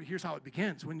here's how it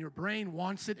begins. When your brain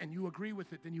wants it and you agree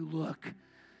with it, then you look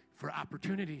for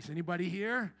opportunities. Anybody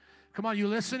here? Come on, you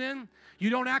listening? You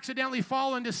don't accidentally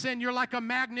fall into sin. You're like a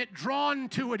magnet drawn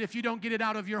to it if you don't get it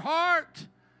out of your heart.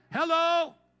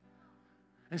 Hello?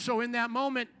 And so in that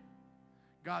moment,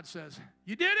 God says,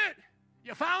 you did it.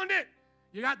 You found it.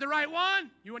 You got the right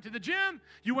one. You went to the gym.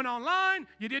 You went online.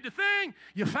 You did the thing.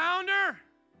 You found her.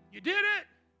 You did it.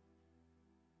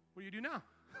 What do you do now?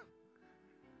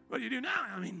 What do you do now?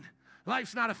 I mean,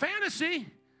 life's not a fantasy.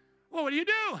 Well, what do you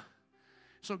do?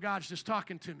 So God's just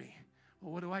talking to me.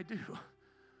 Well, what do I do?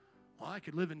 Well, I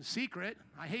could live in secret.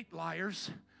 I hate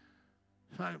liars.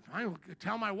 So I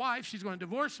tell my wife she's going to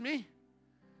divorce me.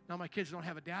 Now my kids don't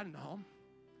have a dad in the home.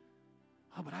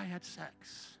 Oh, but I had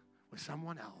sex with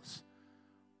someone else.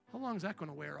 How long is that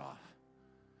going to wear off?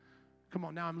 Come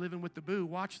on, now I'm living with the boo.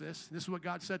 Watch this. This is what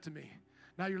God said to me.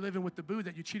 Now you're living with the boo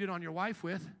that you cheated on your wife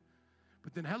with.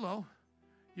 But then, hello,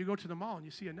 you go to the mall and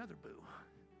you see another boo.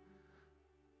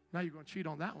 Now you're going to cheat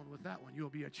on that one with that one. You'll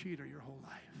be a cheater your whole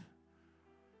life.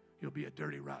 You'll be a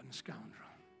dirty, rotten scoundrel.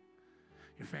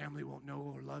 Your family won't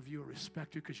know or love you or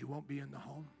respect you because you won't be in the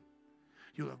home.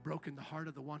 You'll have broken the heart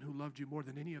of the one who loved you more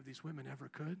than any of these women ever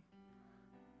could.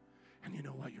 And you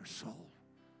know what? Your soul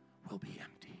will be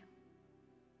empty.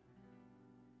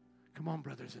 Come on,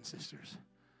 brothers and sisters.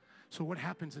 So what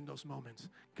happens in those moments?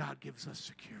 God gives us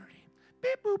security.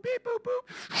 Beep, boop, beep, boop, boop.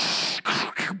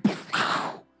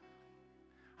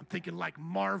 I'm thinking like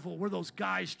Marvel, where those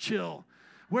guys chill.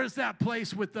 Where's that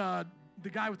place with the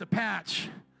guy with the patch?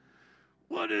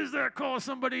 What is that called?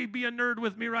 Somebody be a nerd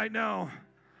with me right now.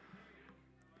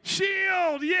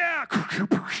 Shield, yeah.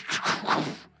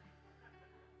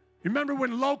 You remember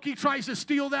when Loki tries to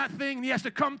steal that thing and he has to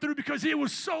come through because it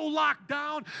was so locked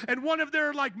down, and one of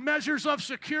their like measures of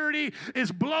security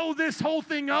is blow this whole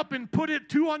thing up and put it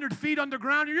 200 feet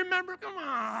underground. You remember? Come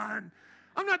on.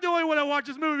 I'm not the only one that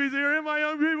watches movies here. Am I,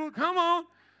 young people? Come on.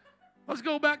 Let's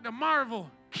go back to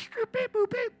Marvel.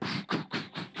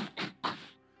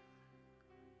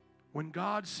 When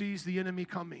God sees the enemy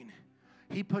coming,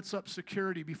 he puts up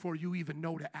security before you even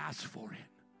know to ask for it.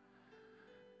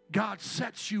 God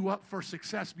sets you up for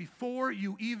success before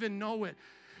you even know it.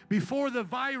 Before the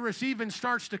virus even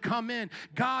starts to come in,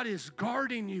 God is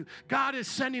guarding you. God is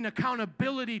sending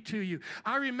accountability to you.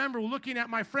 I remember looking at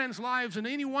my friends' lives, and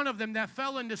any one of them that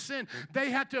fell into sin, they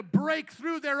had to break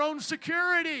through their own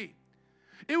security.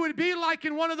 It would be like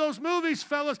in one of those movies,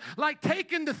 fellas, like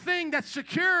taking the thing that's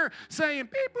secure, saying,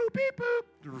 beep, boop, beep,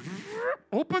 boop,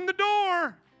 open the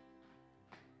door.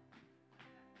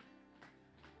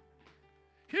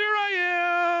 Here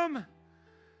I am.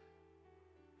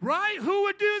 Right? Who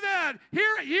would do that?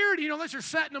 Here, unless you're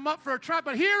setting them up for a trap,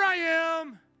 but here I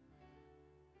am.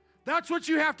 That's what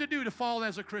you have to do to fall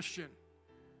as a Christian.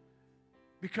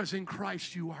 Because in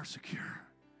Christ you are secure.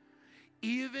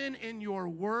 Even in your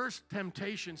worst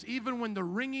temptations, even when the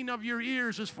ringing of your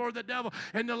ears is for the devil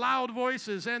and the loud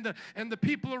voices and the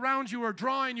people around you are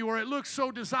drawing you, or it looks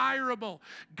so desirable,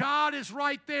 God is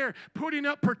right there putting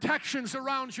up protections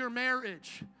around your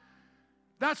marriage.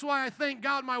 That's why I thank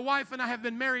God my wife and I have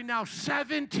been married now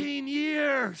 17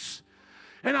 years.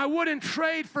 And I wouldn't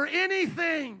trade for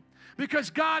anything.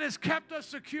 Because God has kept us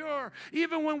secure.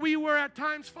 Even when we were at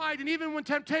times fighting, even when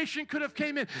temptation could have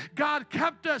came in, God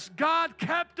kept us. God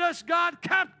kept us. God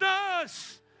kept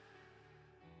us.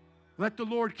 Let the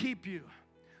Lord keep you.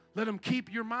 Let him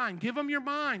keep your mind. Give him your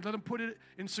mind. Let him put it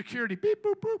in security. Beep,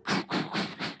 boop,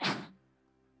 boop.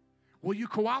 Will you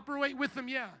cooperate with him?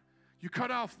 Yeah. You cut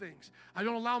off things. I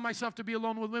don't allow myself to be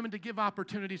alone with women to give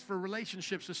opportunities for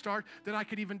relationships to start that I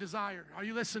could even desire. Are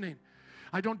you listening?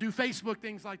 I don't do Facebook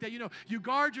things like that. You know, you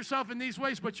guard yourself in these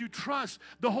ways, but you trust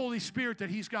the Holy Spirit that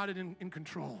he's got it in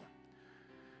control.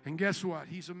 And guess what?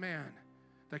 He's a man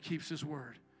that keeps his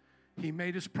word. He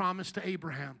made his promise to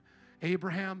Abraham.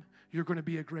 Abraham, you're going to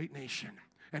be a great nation.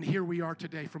 And here we are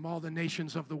today from all the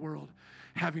nations of the world,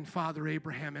 having Father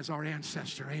Abraham as our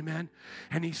ancestor. Amen.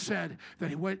 And he said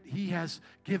that what he has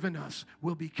given us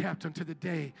will be kept unto the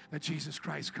day that Jesus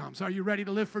Christ comes. Are you ready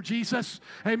to live for Jesus?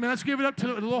 Amen. Let's give it up to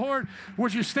the Lord.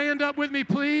 Would you stand up with me,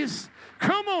 please?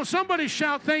 Come on, somebody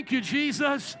shout, thank you,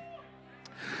 Jesus.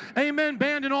 Amen.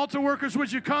 Band and altar workers,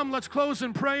 would you come? Let's close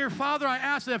in prayer. Father, I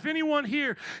ask that if anyone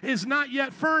here is not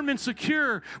yet firm and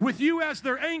secure with you as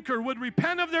their anchor, would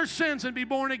repent of their sins and be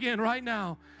born again right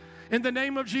now. In the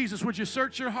name of Jesus, would you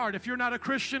search your heart? If you're not a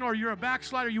Christian or you're a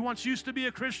backslider, you once used to be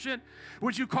a Christian,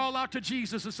 would you call out to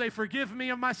Jesus and say, forgive me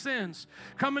of my sins.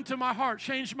 Come into my heart.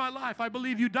 Change my life. I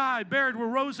believe you died, buried, were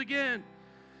rose again.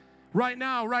 Right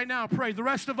now, pray. The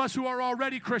rest of us who are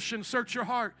already Christians, search your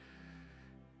heart.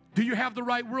 Do you have the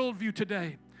right worldview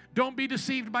today? Don't be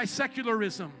deceived by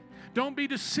secularism. Don't be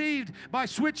deceived by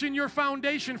switching your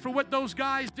foundation for what those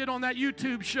guys did on that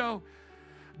YouTube show.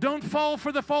 Don't fall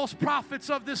for the false prophets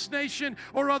of this nation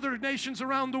or other nations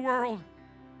around the world.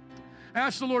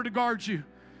 Ask the Lord to guard you,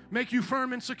 make you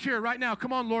firm and secure right now.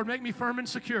 Come on, Lord, make me firm and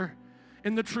secure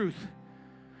in the truth.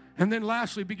 And then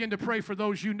lastly, begin to pray for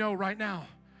those you know right now,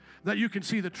 that you can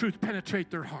see the truth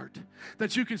penetrate their heart,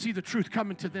 that you can see the truth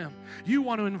coming to them. You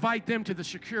want to invite them to the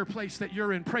secure place that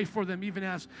you're in. Pray for them even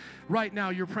as right now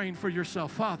you're praying for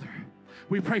yourself. Father,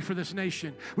 we pray for this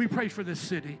nation. We pray for this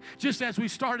city. Just as we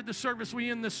started the service, we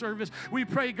end the service. We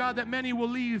pray, God, that many will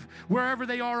leave wherever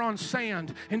they are on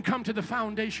sand and come to the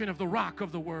foundation of the rock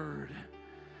of the Word.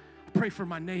 Pray for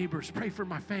my neighbors. Pray for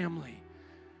my family.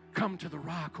 Come to the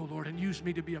rock, oh Lord, and use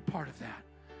me to be a part of that.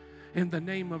 In the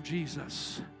name of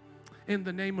Jesus. In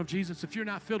the name of Jesus. If you're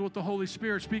not filled with the Holy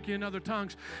Spirit, speaking in other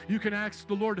tongues, you can ask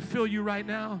the Lord to fill you right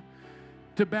now,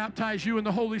 to baptize you in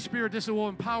the Holy Spirit. This will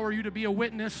empower you to be a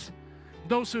witness.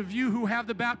 Those of you who have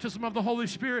the baptism of the Holy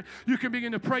Spirit, you can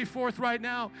begin to pray forth right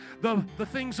now the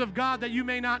things of God that you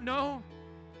may not know.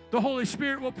 The Holy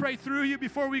Spirit will pray through you.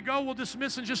 Before we go, we'll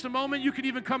dismiss in just a moment. You can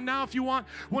even come now if you want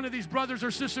one of these brothers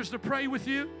or sisters to pray with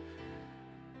you.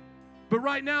 But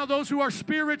right now, those who are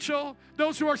spiritual,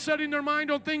 those who are setting their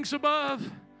mind on things above,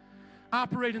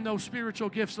 operate in those spiritual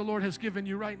gifts the Lord has given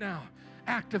you right now.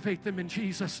 Activate them in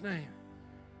Jesus' name.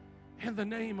 In the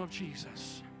name of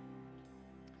Jesus.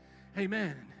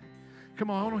 Amen. Come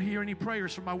on, I don't hear any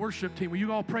prayers from my worship team. Will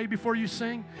you all pray before you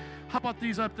sing? How about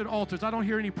these up at the altars? I don't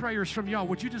hear any prayers from y'all.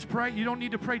 Would you just pray? You don't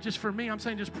need to pray just for me. I'm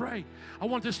saying just pray. I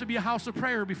want this to be a house of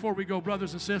prayer before we go,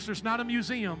 brothers and sisters. It's not a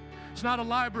museum. It's not a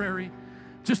library.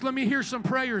 Just let me hear some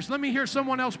prayers. Let me hear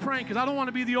someone else praying, because I don't want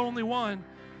to be the only one.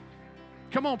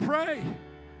 Come on, pray.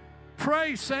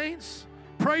 Pray, saints.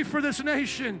 Pray for this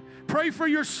nation. Pray for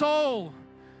your soul.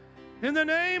 In the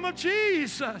name of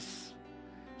Jesus.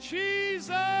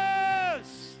 Jesus.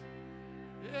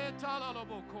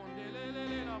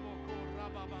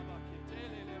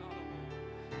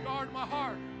 Guard my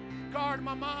heart. Guard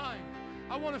my mind.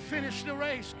 I want to finish the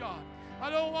race, God.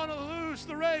 I don't want to lose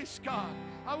the race, God.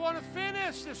 I want to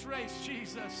finish this race,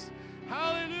 Jesus.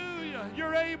 Hallelujah.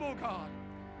 You're able, God.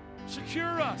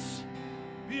 Secure us.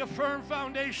 Be a firm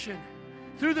foundation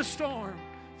through the storm,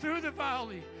 through the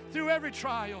valley, through every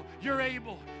trial. You're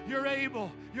able. You're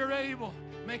able. You're able.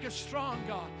 Make us strong,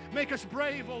 God. Make us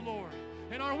brave, oh Lord.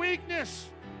 In our weakness,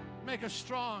 make us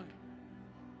strong.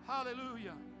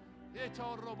 Hallelujah.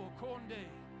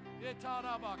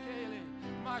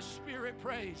 My spirit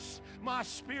prays. My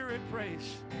spirit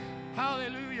prays.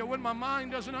 Hallelujah. When my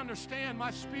mind doesn't understand,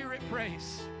 my spirit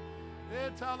prays.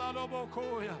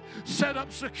 Set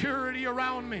up security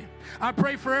around me. I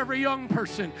pray for every young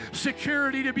person,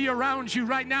 security to be around you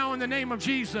right now in the name of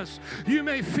Jesus. You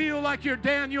may feel like you're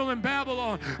Daniel in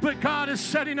Babylon, but God is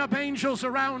setting up angels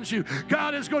around you.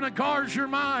 God is going to guard your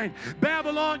mind.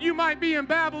 Babylon, you might be in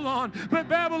Babylon, but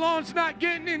Babylon's not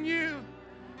getting in you.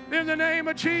 In the name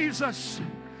of Jesus,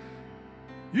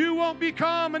 you won't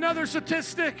become another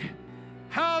statistic.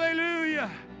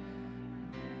 Hallelujah.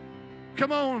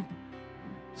 Come on.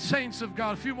 Saints of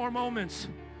God, a few more moments.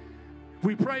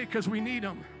 We pray because we need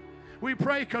Him. We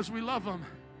pray because we love Him.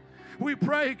 We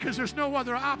pray because there's no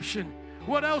other option.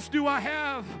 What else do I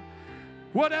have?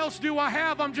 What else do I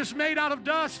have? I'm just made out of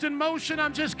dust and motion.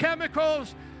 I'm just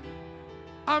chemicals.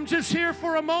 I'm just here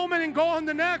for a moment and go on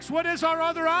the next. What is our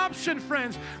other option,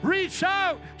 friends? Reach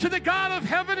out to the God of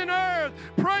heaven and earth.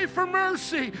 Pray for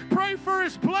mercy. Pray for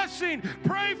His blessing.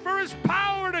 Pray for His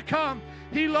power to come.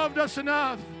 He loved us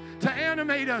enough to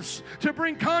animate us, to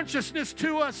bring consciousness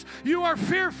to us. You are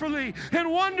fearfully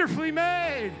and wonderfully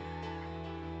made.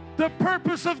 The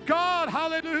purpose of God,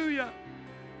 hallelujah,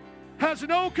 has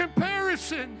no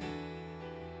comparison.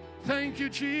 Thank you,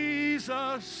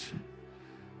 Jesus.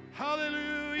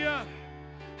 Hallelujah.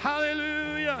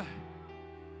 Hallelujah.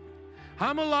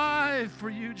 I'm alive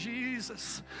for you,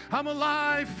 Jesus. I'm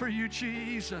alive for you,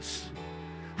 Jesus.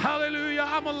 Hallelujah.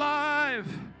 I'm alive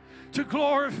to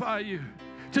glorify you,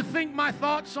 to think my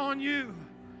thoughts on you,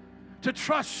 to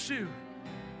trust you,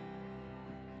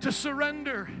 to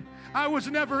surrender. I was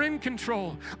never in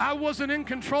control. I wasn't in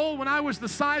control when I was the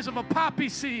size of a poppy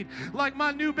seed, like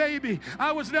my new baby.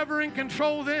 I was never in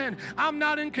control then. I'm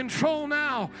not in control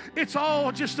now. It's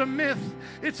all just a myth.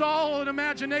 It's all an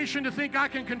imagination to think I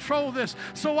can control this.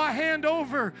 So I hand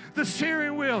over the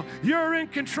steering wheel. You're in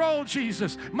control,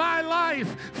 Jesus. My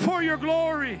life for your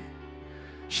glory.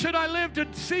 Should I live to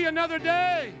see another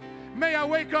day, may I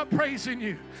wake up praising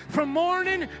you. From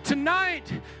morning to night,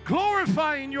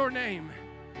 glorifying your name.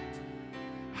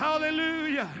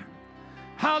 Hallelujah.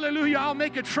 Hallelujah. I'll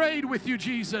make a trade with you,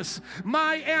 Jesus.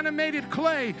 My animated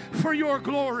clay for your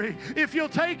glory. If you'll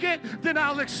take it, then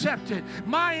I'll accept it.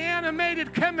 My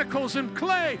animated chemicals and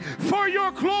clay for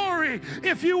your glory.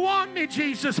 If you want me,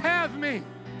 Jesus, have me.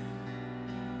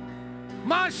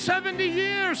 My 70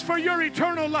 years for your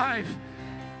eternal life.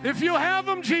 If you have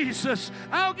them, Jesus,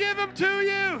 I'll give them to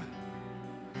you.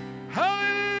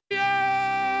 Hallelujah.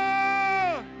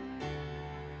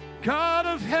 God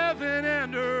of heaven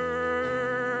and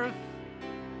earth.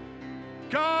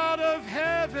 God of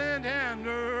heaven and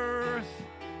earth.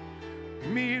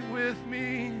 Meet with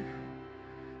me.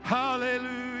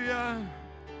 Hallelujah.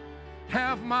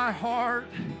 Have my heart.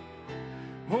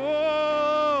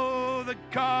 Oh, the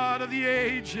God of the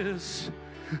ages.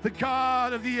 The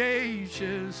God of the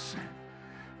ages.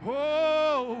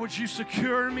 Oh, would you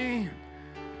secure me?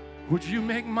 Would you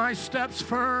make my steps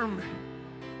firm?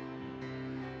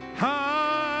 Hallelujah.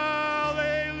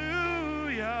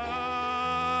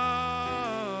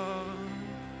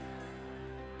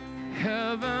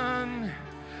 Heaven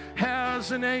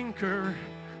has an anchor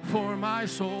for my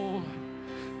soul.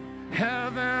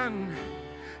 Heaven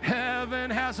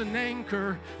has an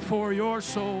anchor for your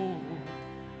soul.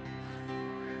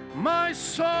 My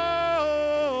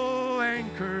soul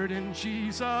anchored in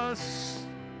Jesus.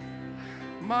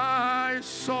 My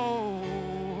soul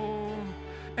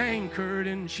anchored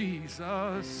in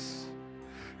Jesus.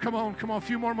 Come on, a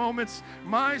few more moments.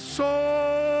 My soul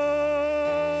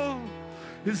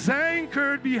is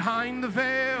anchored behind the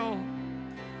veil.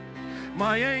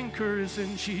 My anchor is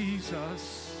in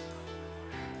Jesus.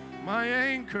 My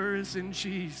anchor is in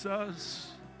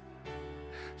Jesus.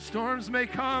 Storms may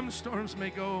come, storms may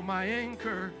go. My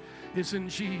anchor is in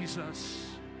Jesus.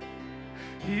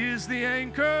 He is the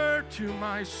anchor to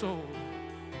my soul.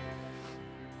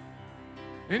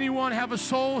 Anyone have a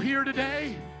soul here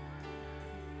today?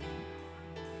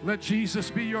 Let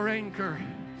Jesus be your anchor.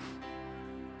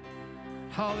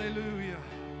 Hallelujah.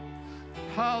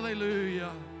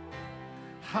 Hallelujah.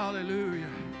 Hallelujah.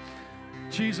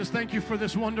 Jesus, thank you for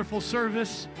this wonderful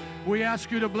service. We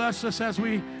ask you to bless us as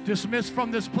we dismiss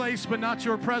from this place, but not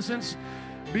your presence.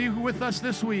 Be with us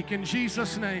this week in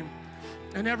Jesus' name.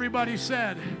 And everybody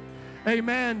said,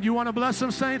 amen. You want to bless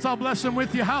them, saints? I'll bless them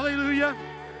with you. Hallelujah.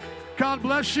 God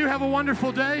bless you. Have a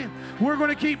wonderful day. We're going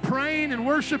to keep praying and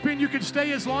worshiping. You can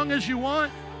stay as long as you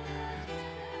want.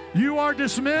 You are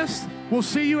dismissed. We'll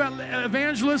see you at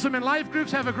evangelism and life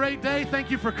groups. Have a great day. Thank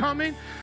you for coming.